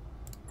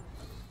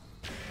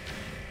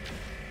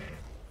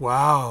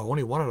 Wow,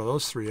 only one out of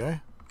those 3, eh?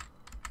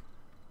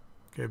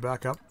 Okay,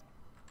 back up.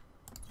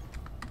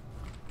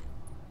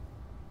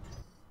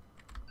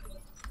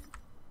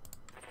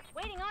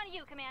 Waiting on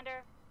you,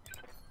 Commander.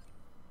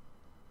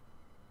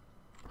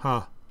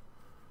 Huh.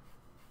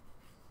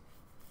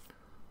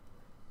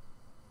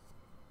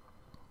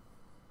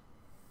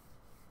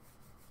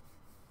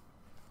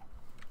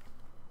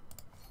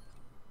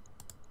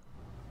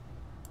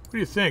 What do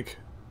you think?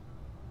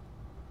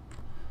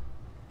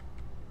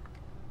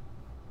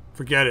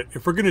 Forget it.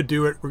 If we're going to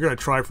do it, we're going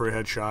to try for a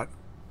headshot.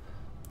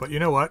 But you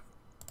know what?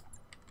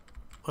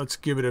 Let's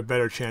give it a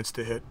better chance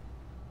to hit.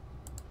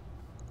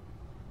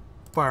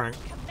 Firing.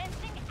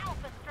 Commencing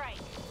Alpha Strike.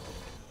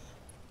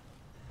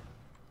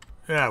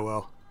 Yeah,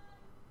 well.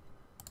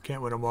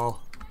 Can't win them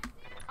all.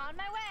 On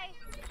my way.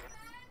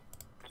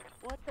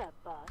 What's up,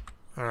 boss?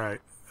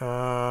 Alright.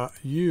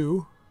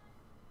 You...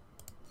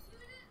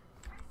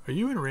 Are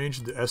you in range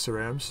of the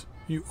SRMs?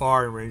 You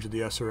are in range of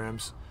the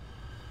SRMs.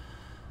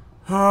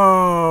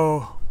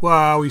 Oh,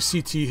 wow, we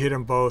CT hit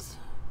them both.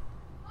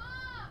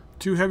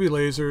 2 heavy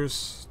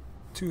lasers,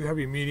 2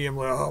 heavy medium.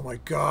 Oh my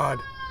god.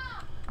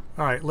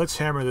 Alright, let's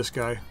hammer this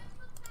guy.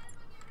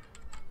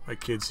 My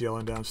kid's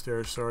yelling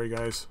downstairs. Sorry,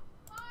 guys.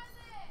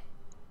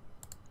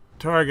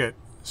 Target.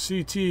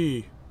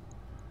 CT.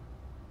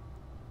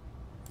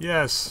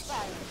 Yes.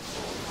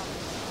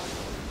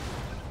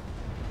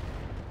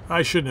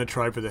 I shouldn't have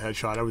tried for the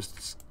headshot. I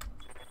was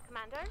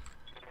Commander?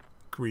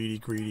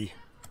 greedy.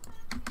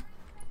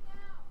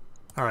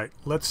 Alright,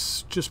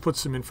 let's just put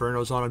some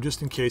infernos on him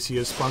just in case he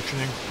is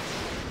functioning.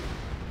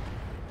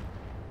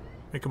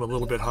 Make him a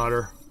little bit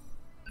hotter.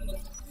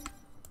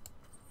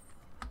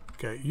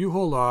 Okay, you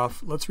hold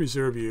off. Let's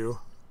reserve you.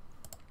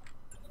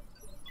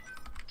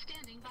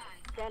 Standing by.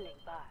 Standing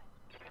by.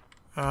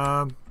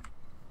 Want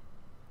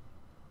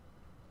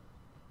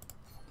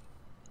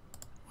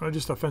to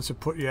just offensive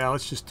put? Yeah,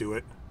 let's just do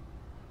it.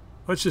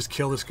 Let's just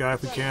kill this guy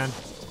if we can.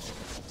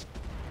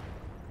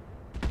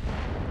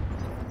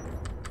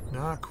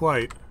 Not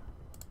quite.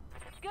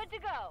 Good to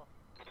go.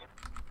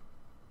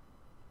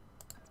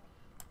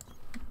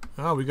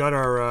 Oh, we got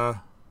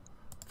our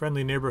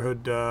friendly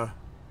neighborhood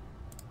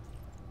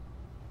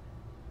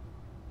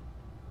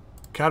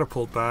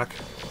catapult back.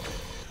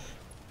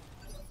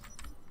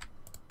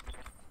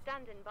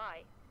 Standing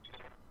by.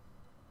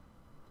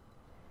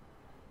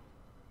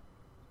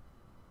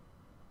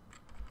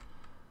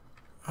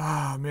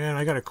 Ah, man,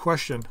 I got a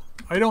question.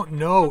 I don't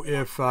know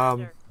if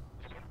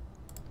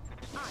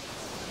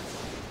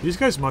these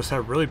guys must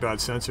have really bad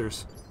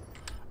sensors.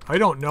 I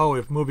don't know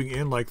if moving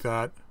in like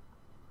that,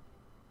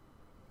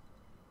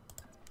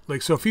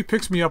 like, so if he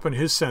picks me up on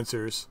his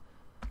sensors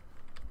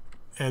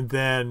and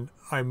then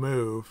I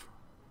move,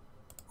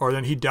 or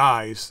then he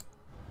dies,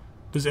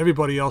 does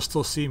everybody else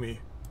still see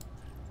me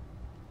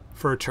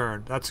for a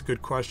turn? That's a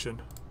good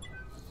question.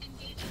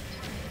 Engaging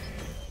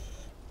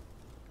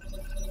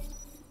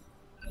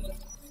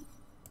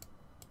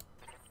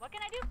What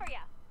can I do for you?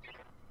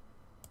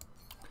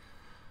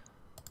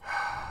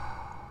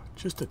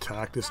 Just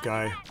attack this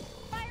guy.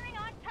 Firing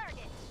on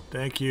target.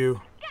 Thank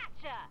you.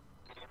 Gotcha.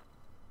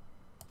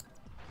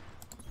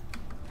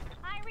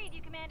 I read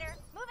you, Commander.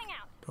 Moving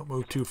out. Don't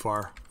move too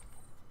far.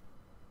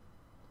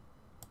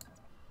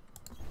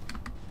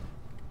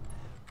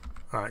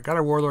 Alright, got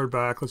our warlord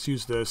back. Let's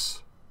use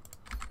this.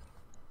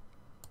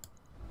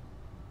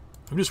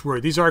 I'm just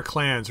worried. These are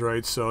clans,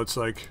 right? So it's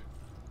like,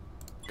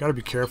 gotta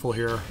be careful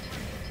here.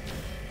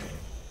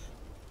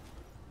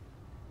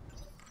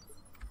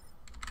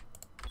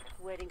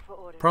 Waiting for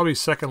orders. Probably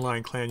second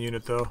line clan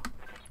unit though.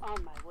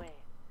 On my way.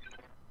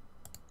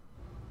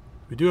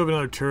 We do have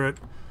another turret.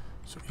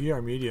 So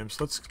ER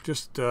mediums. Let's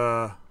just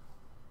let's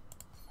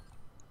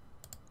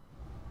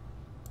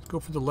go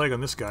for the leg on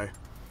this guy.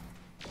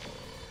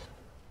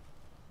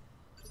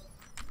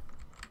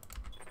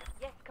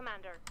 Yes,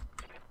 Commander.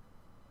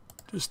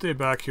 Just stay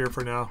back here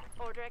for now.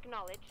 Order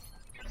acknowledged.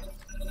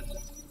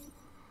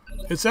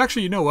 It's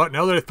actually, you know what,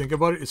 now that I think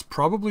about it, it's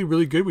probably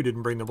really good we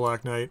didn't bring the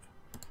Black Knight.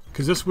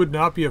 Because this would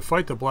not be a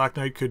fight the Black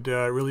Knight could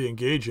really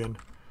engage in.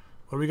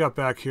 What do we got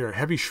back here?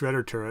 Heavy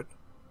shredder turret.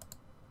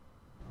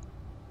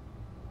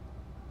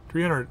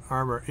 300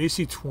 armor.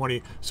 AC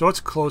 20. So it's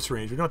close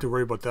range. We don't have to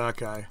worry about that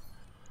guy.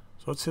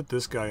 So let's hit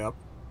this guy up.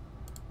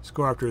 Let's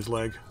go after his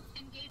leg.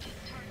 engaging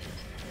target.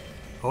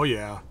 Oh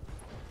yeah.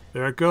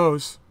 There it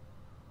goes.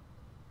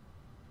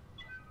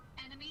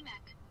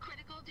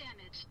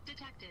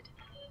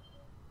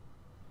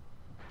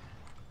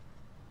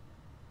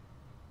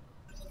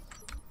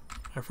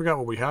 I forgot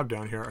what we have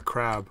down here. A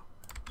crab.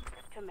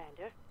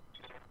 Commander.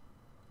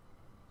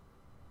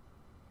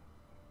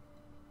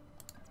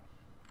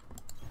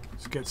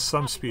 Let's get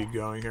some speed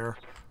going here.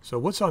 So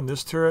what's on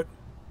this turret?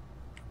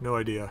 No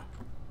idea.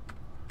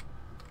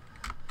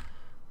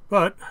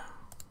 But,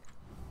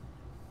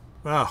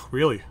 wow,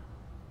 really?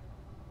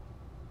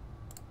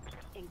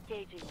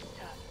 Engaging the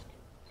target.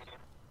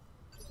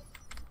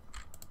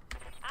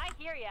 I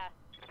hear ya.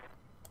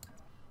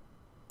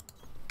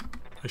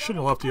 I shouldn't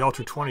have left the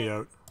Ultra 20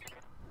 out.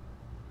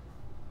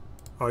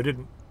 Oh, I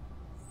didn't.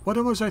 What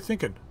was I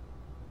thinking?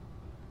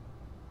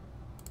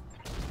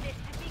 This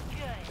should be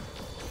good.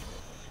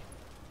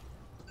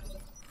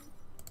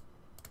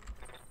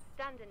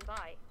 Standing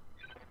by.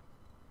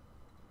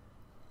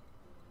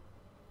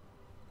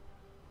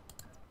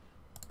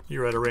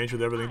 You're out of range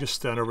with everything. Just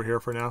stand over here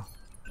for now.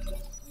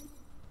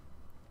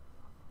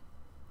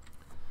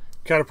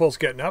 Catapult's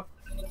getting up.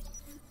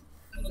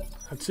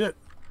 That's it.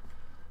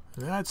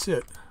 That's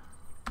it.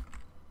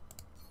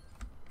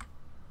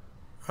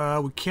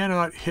 We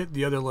cannot hit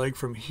the other leg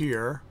from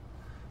here.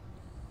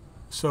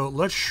 So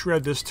let's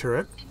shred this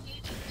turret.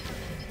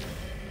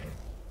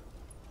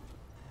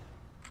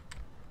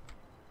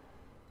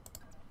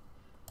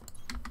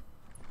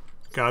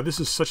 God, this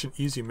is such an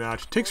easy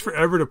match. It takes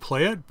forever to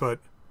play it, but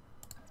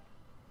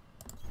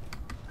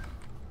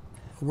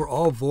we're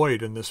all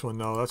void in this one,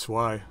 though. That's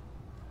why.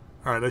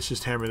 Alright, let's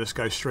just hammer this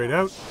guy straight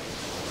out.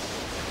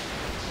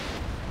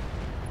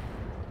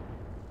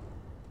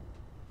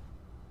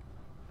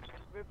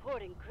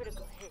 Reporting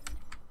critical hit.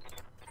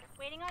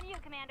 Waiting on you,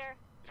 Commander.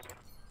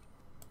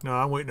 No,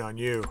 I'm waiting on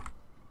you.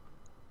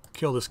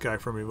 Kill this guy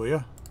for me, will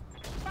you?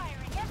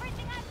 Firing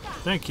everything I've got.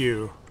 Thank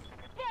you.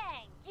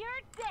 Dang, you're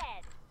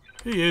dead.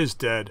 He is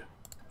dead.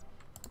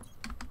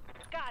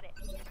 Got it.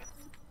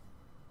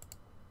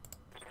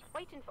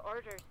 Waiting for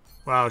orders.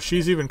 Wow,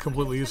 she's even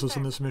completely useless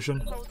in this mission.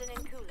 Holding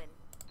and cooling.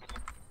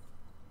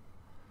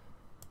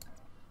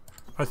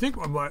 I think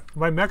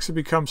my mechs have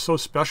become so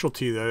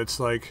specialty that it's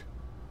like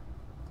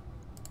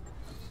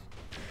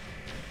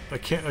I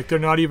can't, like, they're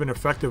not even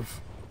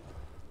effective.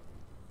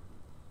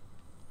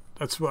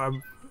 That's what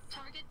I'm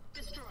Target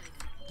destroyed.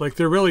 like.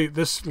 They're really,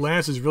 this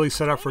lance is really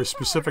set up for a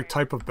specific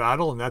type of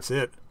battle, and that's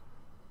it.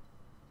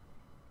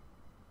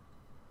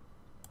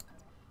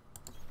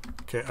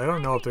 Okay, I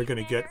don't know if they're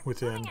gonna get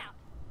within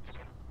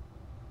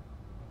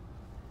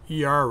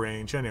ER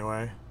range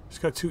anyway. It's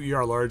got 2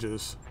 ER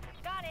larges.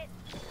 Got it.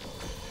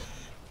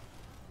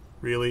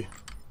 Really?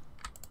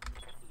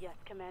 Yes,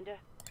 Commander.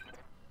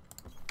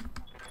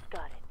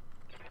 Got it.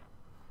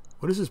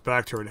 What does this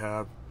back turret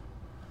have?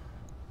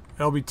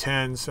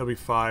 LB10s,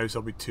 LB5s,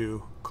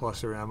 LB2,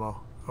 cluster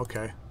ammo.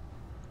 Okay.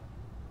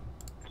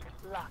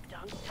 Locked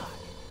on target.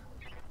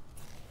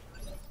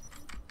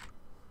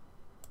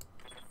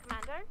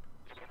 Commander?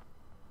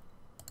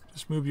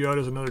 Just move you out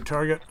as another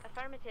target.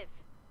 Affirmative.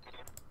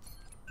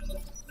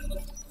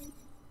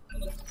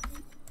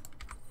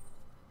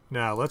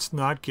 Now, let's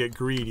not get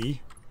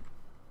greedy.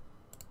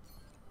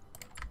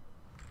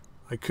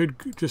 I could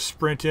just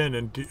sprint in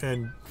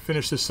and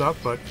finish this up,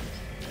 but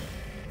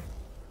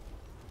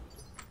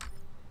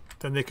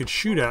then they could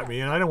shoot at me,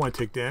 and I don't want to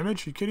take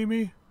damage. Are you kidding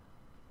me?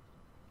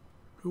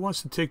 Who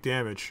wants to take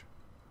damage?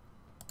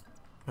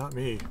 Not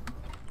me.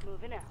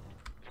 Moving out.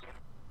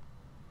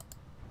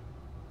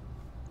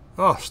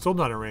 Oh, still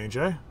not in range,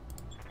 eh?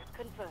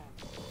 Confirmed.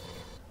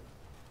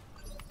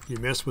 You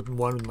missed with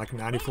one with like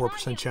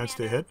 94% chance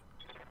to hit.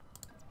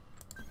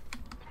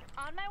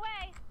 On my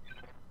way.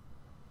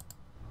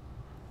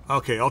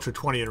 Okay, Ultra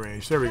 20 in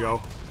range. There we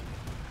go.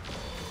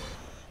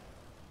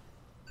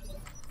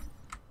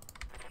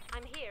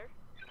 I'm here.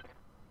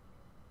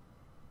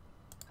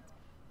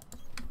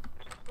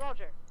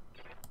 Roger.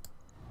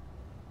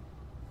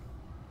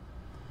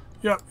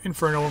 Yep,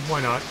 Inferno.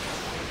 Why not?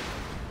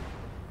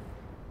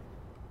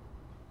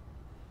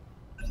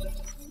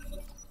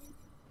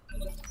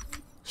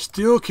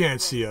 Still can't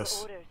see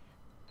us. Orders.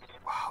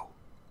 Wow.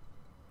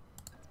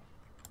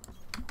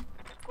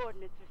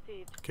 Coordinates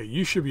received. Okay,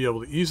 you should be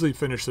able to easily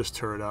finish this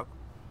turret up.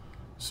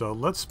 So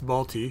let's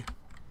multi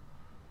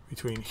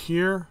between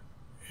here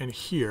and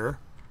here.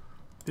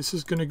 This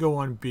is going to go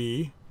on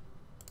B.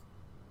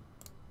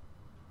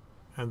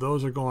 And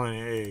those are going on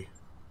A.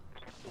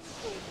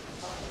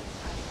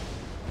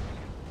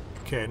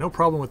 Okay, no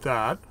problem with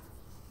that.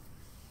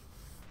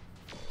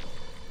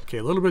 Okay,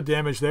 a little bit of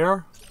damage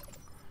there.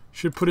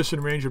 Should put us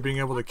in range of being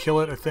able to kill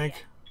it, I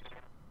think.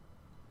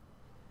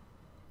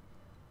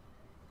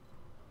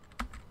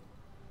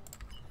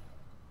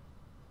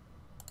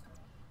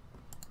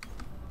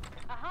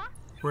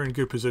 We're in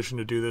good position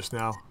to do this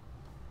now. A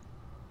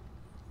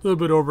little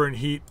bit over in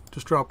heat.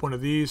 Just drop one of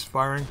these,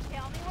 firing.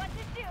 Tell me what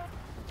to do.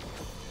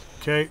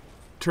 Okay,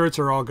 turrets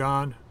are all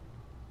gone.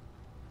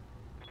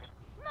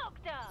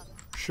 Smoked them.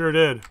 Sure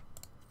did.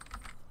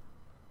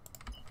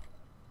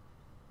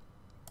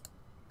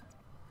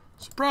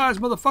 Surprise,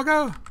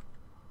 motherfucker!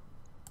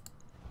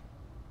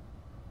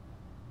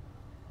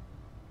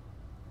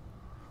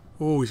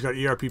 Oh, he's got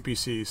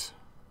ERPPCs.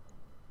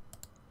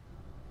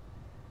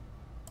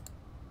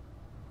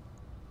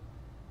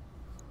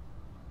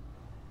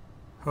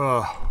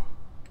 Oh.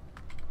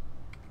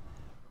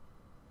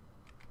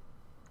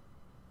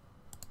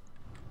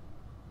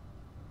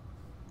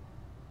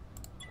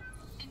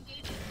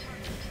 Engaging target.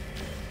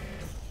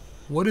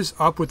 What is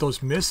up with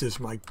those misses?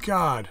 My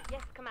God.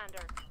 Yes, Commander.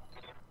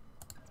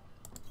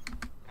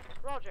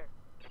 Roger.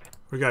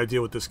 We gotta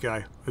deal with this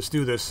guy. Let's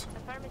do this.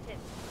 Affirmative.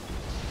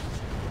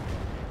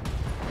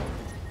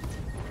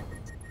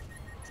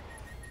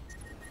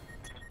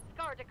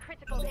 Scored a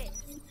critical hit.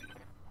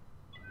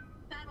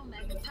 Battle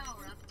mech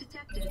power up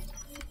detected.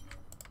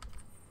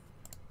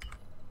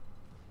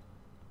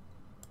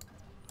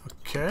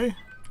 Okay.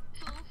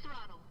 Full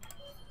throttle.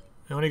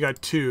 I only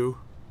got 2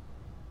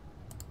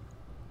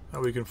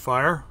 that we can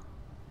fire.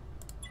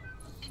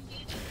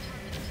 Engaging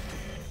target.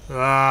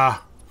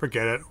 Ah,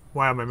 forget it.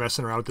 Why am I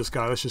messing around with this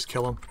guy? Let's just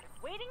kill him.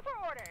 Waiting for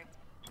orders.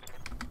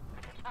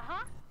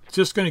 Uh-huh. It's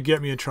just gonna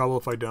get me in trouble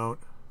if I don't.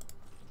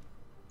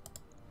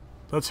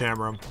 Let's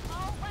hammer him.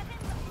 All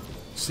weapons.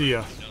 See ya.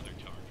 Another target.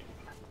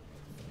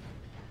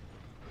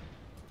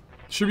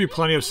 Should be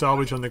plenty of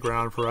salvage on the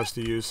ground for us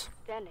to use.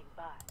 Standing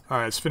by.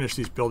 Alright, let's finish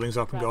these buildings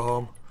up and go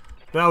home.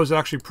 That was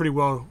actually pretty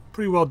well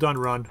done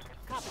run.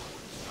 Copy.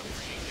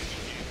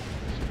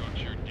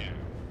 Structure down.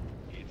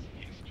 It's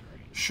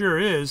history. Sure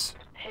is.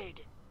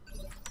 Paid.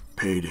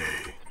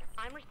 Payday.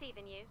 I'm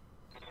receiving you.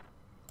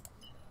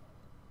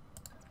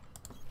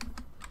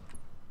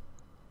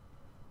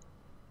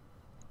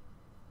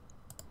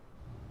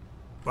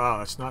 Wow,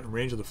 that's not in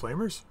range of the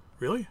flamers?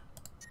 Really?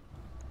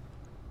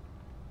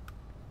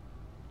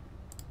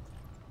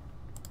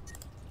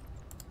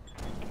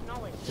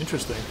 Acknowledge.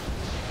 Interesting.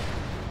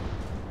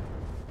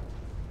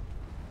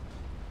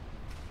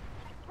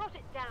 Throat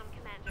it down,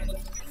 Commander.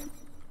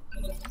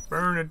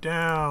 Burn it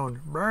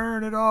down.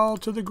 Burn it all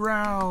to the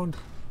ground.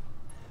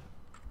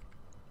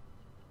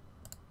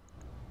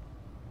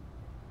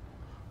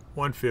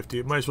 150.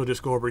 It might as well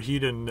just go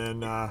overheat and then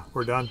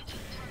we're done.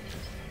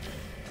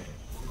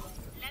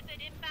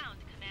 Leopard inbound,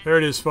 Commander. There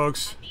it is,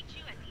 folks. Meet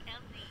you at the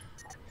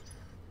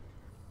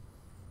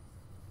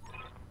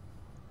LZ.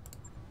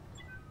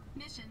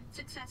 Mission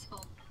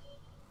successful.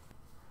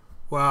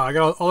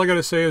 Wow, all I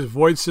gotta say is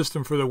Void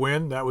System for the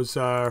win. That was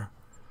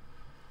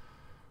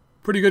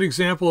pretty good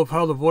example of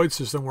how the Void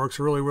System works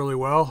really, really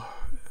well.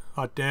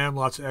 Hot damn,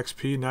 lots of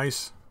XP,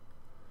 nice.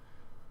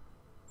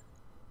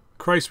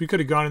 Christ, we could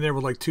have gone in there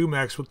with like 2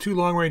 mechs, with 2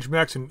 long-range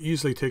mechs and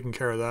easily taken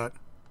care of that.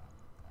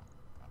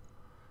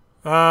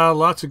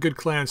 Lots of good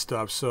clan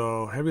stuff.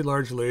 So, heavy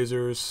large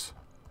lasers,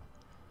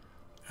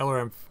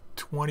 LRM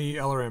 20,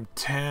 LRM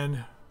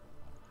 10.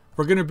 If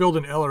we're going to build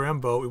an LRM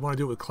boat, we want to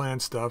do it with clan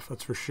stuff,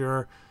 that's for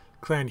sure.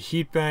 Clan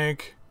heat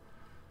bank.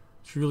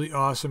 It's really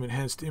awesome.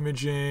 Enhanced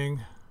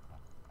imaging.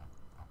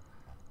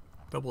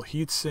 Double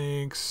heat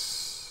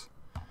sinks.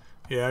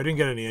 Yeah, I didn't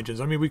get any engines.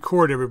 I mean, we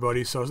cored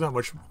everybody, so there's not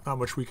much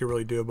we could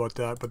really do about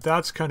that. But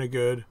that's kind of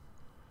good.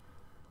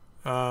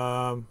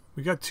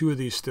 We got 2 of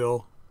these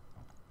still.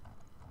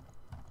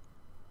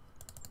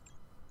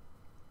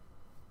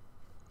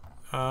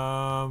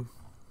 Clan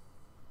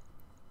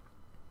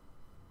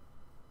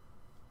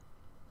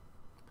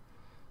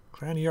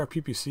ER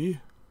PPC.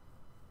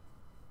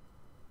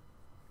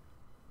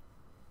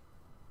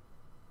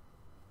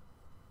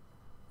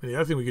 And the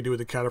other thing we could do with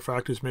the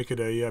Cataphract is make it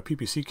a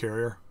PPC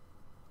carrier.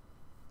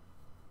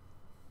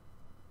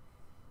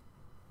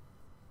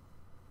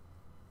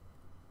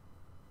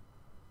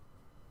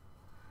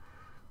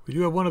 We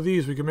do have one of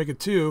these. We can make it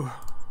 2.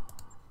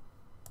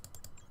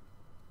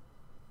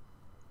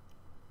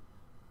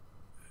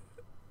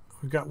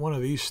 We've got one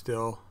of these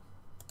still.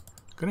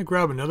 I'm gonna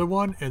grab another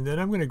one, and then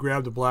I'm gonna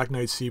grab the Black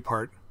Knight C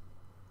part.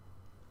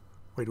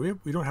 Wait,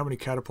 we don't have any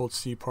catapult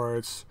C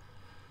parts.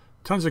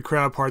 Tons of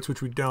crab parts,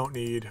 which we don't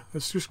need.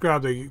 Let's just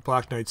grab the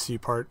Black Knight C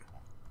part.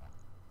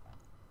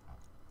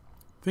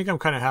 I think I'm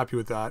kind of happy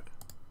with that.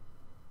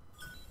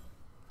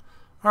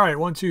 All right,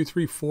 1, 2,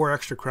 3, 4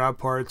 extra crab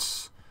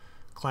parts.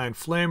 Clan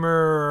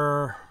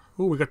Flamer.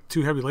 Oh, we got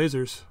 2 heavy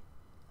lasers.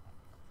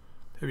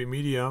 Heavy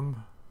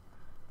medium.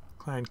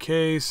 Clan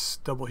case.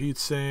 Double heat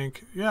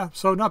sink. Yeah,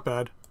 so not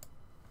bad.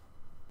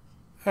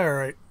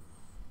 Alright.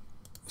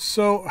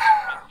 So.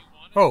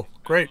 Oh,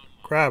 great.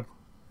 Crab.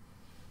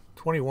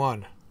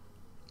 21.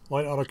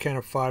 Light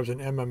autocannon 5s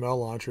and MML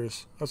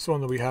launchers. That's the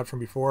one that we had from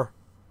before.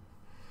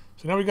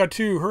 So now we got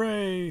 2.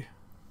 Hooray!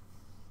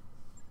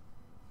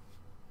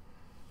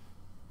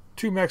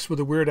 2 mechs with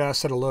a weird ass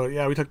set of load.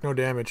 Yeah, we took no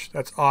damage.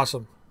 That's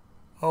awesome.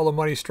 All the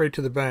money straight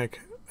to the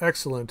bank.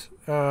 Excellent.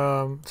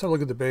 Let's have a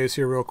look at the base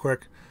here real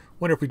quick.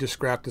 Wonder if we just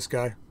scrap this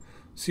guy.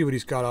 See what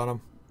he's got on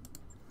him.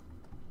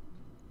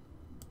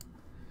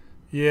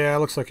 Yeah, it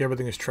looks like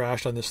everything is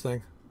trashed on this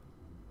thing.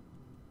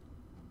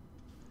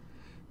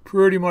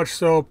 Pretty much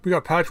so. We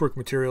got patchwork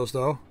materials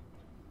though.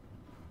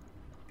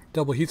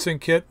 Double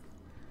heatsink kit.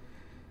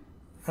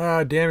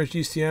 Damaged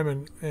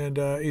ECM and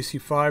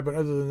AC5, but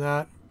other than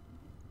that,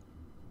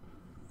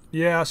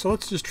 yeah, so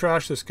let's just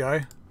trash this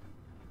guy.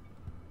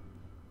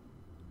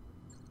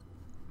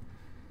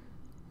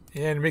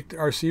 And make the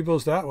RC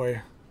bills that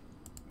way.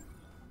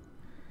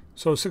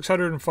 So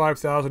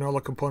 605,000, all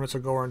the components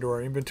will go into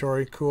our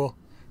inventory. Cool.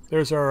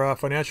 There's our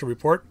financial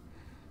report.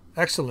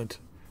 Excellent.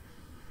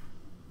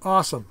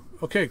 Awesome.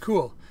 Okay,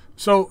 cool.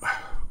 So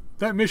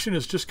that mission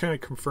is just kind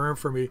of confirmed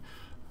for me.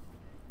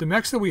 The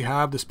mechs that we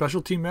have, the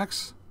specialty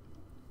mechs,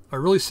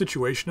 are really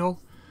situational.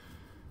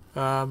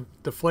 The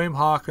Flame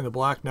Hawk and the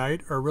Black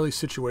Knight are really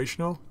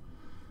situational.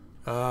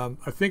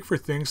 I think for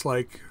things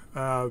like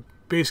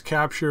base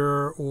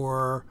capture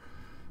or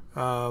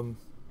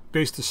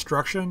base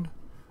destruction,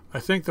 I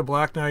think the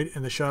Black Knight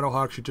and the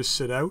Shadowhawk should just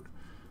sit out.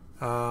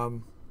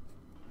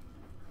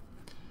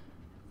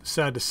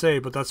 Sad to say,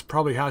 but that's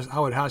probably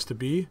how it has to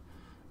be.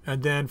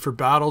 And then for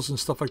battles and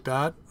stuff like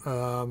that,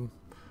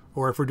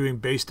 or if we're doing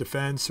base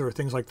defense or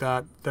things like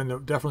that, then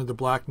definitely the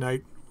Black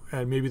Knight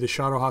and maybe the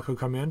Shadowhawk will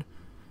come in.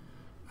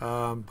 But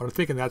I'm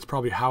thinking that's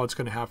probably how it's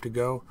going to have to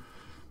go.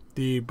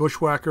 The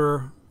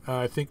Bushwhacker,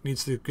 I think,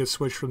 needs to get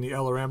switched from the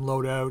LRM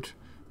loadout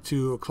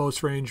to a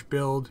close range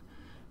build.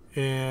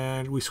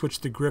 And we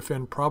switch the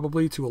Griffin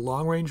probably to a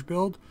long range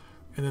build.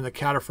 And then the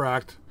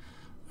Cataphract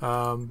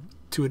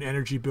to an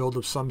energy build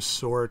of some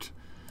sort.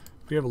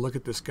 If we have a look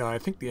at this guy, I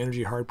think the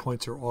energy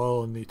hardpoints are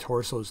all in the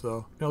torsos,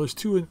 though. No, there's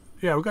two in...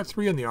 Yeah, we've got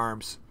 3 in the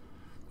arms.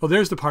 Oh,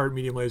 there's the Pirate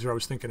Medium Laser I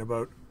was thinking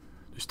about.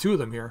 There's 2 of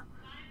them here.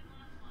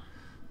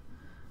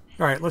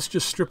 Alright, let's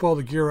just strip all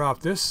the gear off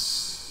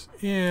this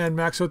and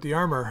max out the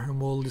armor. And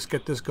we'll just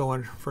get this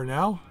going for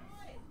now.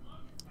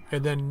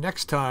 And then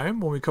next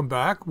time, when we come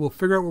back, we'll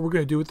figure out what we're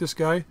going to do with this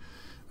guy.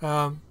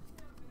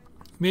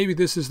 Maybe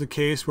this is the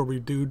case where we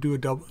do a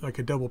double, like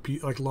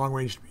long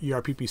range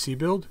ERPPC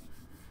build.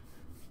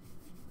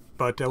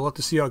 But we'll have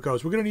to see how it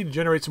goes. We're going to need to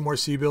generate some more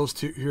C builds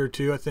here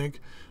too, I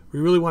think. We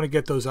really want to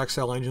get those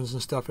XL engines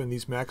and stuff in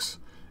these mechs.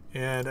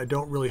 And I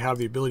don't really have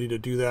the ability to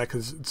do that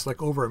because it's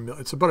like over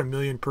it's about $1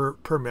 million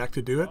per mech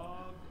to do it.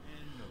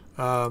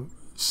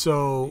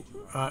 So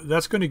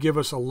that's going to give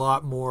us a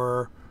lot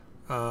more,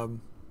 what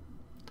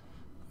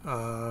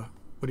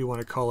do you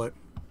want to call it?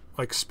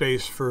 Like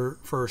space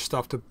for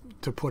stuff to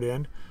put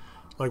in.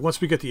 Like once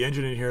we get the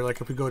engine in here,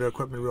 like if we go to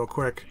equipment real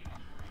quick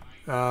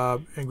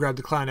and grab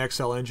the Clan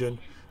XL engine,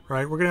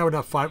 right? We're gonna have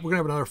enough we're gonna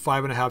have another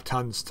 5.5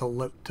 tons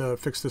to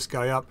fix this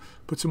guy up.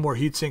 Put some more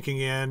heat sinking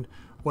in,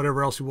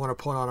 whatever else we want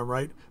to put on him,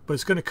 right? But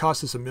it's gonna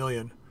cost us $1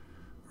 million,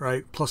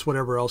 right? Plus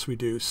whatever else we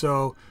do.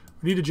 So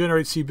we need to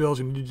generate C bills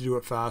and we need to do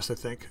it fast, I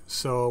think.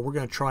 So we're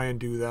gonna try and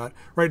do that.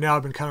 Right now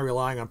I've been kind of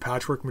relying on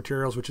patchwork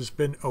materials, which has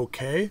been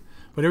okay.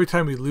 But every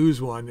time we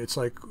lose one, it's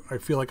like I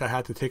feel like I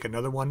had to take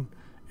another one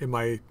in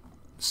my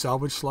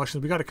salvage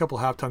selections. We got a couple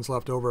half tons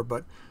left over,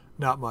 but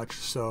not much.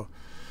 So,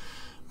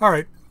 all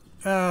right,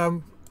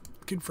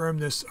 confirm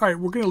this. All right,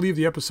 we're going to leave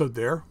the episode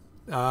there.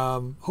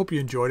 Hope you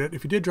enjoyed it.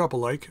 If you did, drop a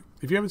like.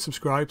 If you haven't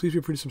subscribed, please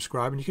feel free to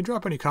subscribe. And you can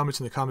drop any comments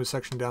in the comment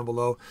section down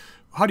below.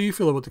 How do you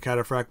feel about the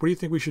Cataphract? What do you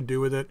think we should do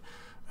with it?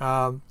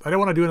 I don't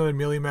want to do another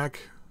melee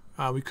mech.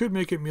 We could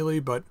make it melee,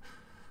 but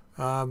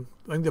I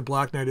think the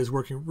Black Knight is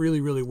working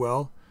really, really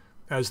well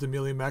as the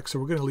melee mech, so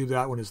we're going to leave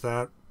that one as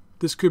that.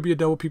 This could be a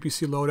double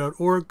PPC loadout,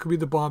 or it could be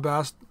the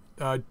Bombast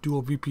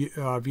dual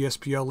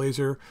VSPL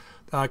laser,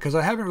 because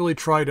I haven't really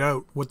tried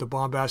out what the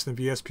Bombast and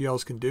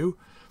VSPLs can do.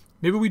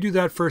 Maybe we do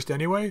that first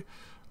anyway,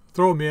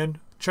 throw them in,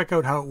 check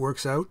out how it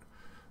works out,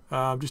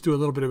 just do a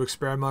little bit of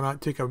experiment on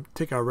it,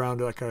 take a round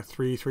like a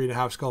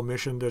 3.5 skull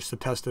mission just to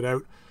test it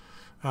out,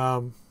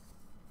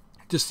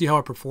 just see how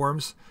it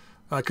performs,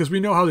 because we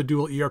know how the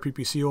dual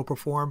ERPPC will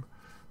perform.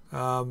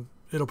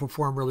 It'll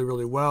perform really,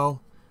 really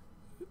well.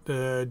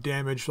 The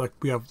damage, like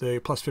we have the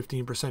plus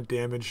 15%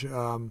 damage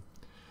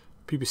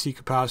PPC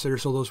capacitor,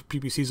 so those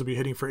PPCs will be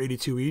hitting for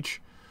 82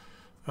 each.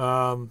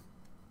 So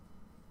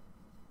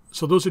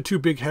those are 2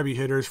 big heavy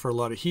hitters for a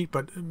lot of heat,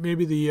 but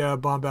maybe the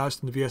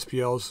Bombast and the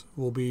VSPLs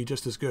will be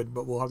just as good,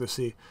 but we'll have to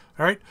see.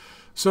 All right,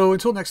 so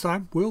until next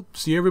time, we'll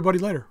see everybody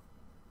later.